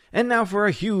bless. And now for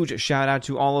a huge shout out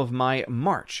to all of my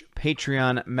March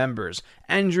Patreon members: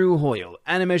 Andrew Hoyle,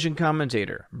 Animation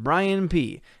Commentator, Brian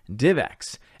P.,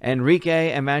 Divex,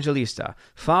 Enrique Evangelista,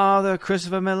 Father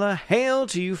Christopher Miller, hail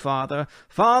to you, Father,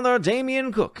 Father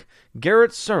Damian Cook,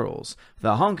 Garrett Searles,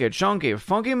 The Honky Chonky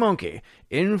Funky Monkey,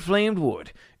 Inflamed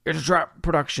Wood, Intertrap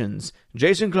Productions,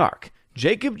 Jason Clark,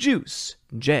 Jacob Juice,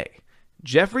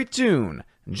 Jeffrey Toon,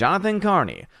 Jonathan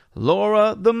Carney,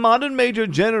 Laura the Modern Major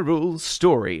General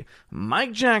Story,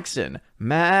 Mike Jackson,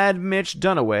 Mad Mitch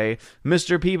Dunaway,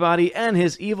 Mr. Peabody and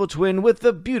his evil twin with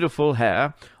the beautiful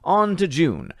hair, on to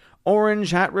June,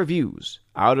 Orange Hat Reviews,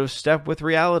 Out of Step with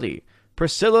Reality,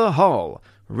 Priscilla Hall,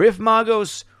 Riff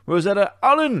Magos, Rosetta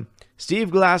Allen,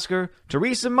 Steve Glasker,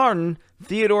 Teresa Martin,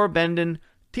 Theodore Benden,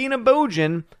 Tina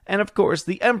Bojan, and of course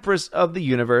the Empress of the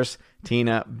Universe,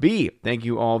 Tina B. Thank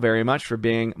you all very much for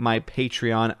being my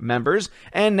Patreon members.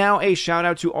 And now a shout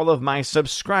out to all of my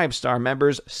Subscribe Star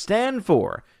members: Stan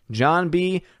 4, John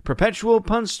B., Perpetual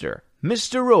Punster,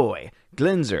 Mr. Roy,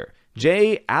 Glinzer,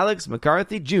 J. Alex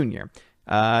McCarthy Jr.,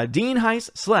 Dean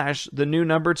Heiss / the new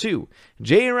number 2,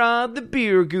 J-Rod the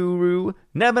Beer Guru,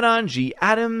 Nebanon G.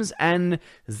 Adams, and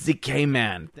ZK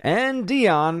Man. And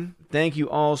Dion, thank you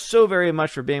all so very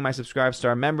much for being my Subscribe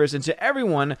Star members, and to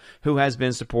everyone who has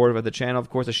been supportive of the channel. Of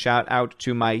course, a shout out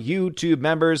to my YouTube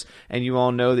members, and you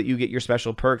all know that you get your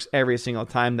special perks every single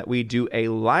time that we do a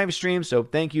live stream, so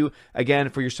thank you again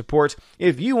for your support.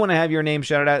 If you want to have your name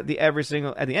shouted out at the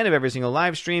end of every single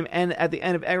live stream and at the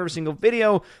end of every single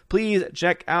video, please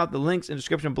check out the links in the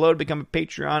description below to become a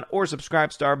Patreon or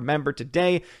Subscribe Star member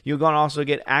today. You're going to also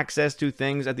get access to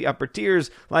things at the upper tiers,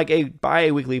 like a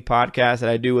bi-weekly podcast that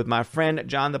I do with my friend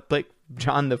John the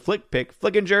Flick Pick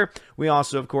Flickinger. We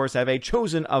also, of course, have a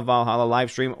Chosen of Valhalla live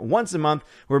stream once a month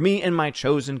where me and my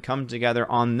Chosen come together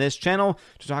on this channel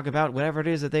to talk about whatever it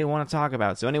is that they want to talk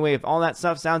about. So anyway, if all that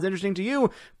stuff sounds interesting to you,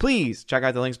 please check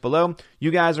out the links below. You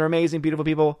guys are amazing, beautiful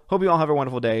people. Hope you all have a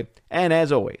wonderful day. And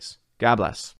as always, God bless.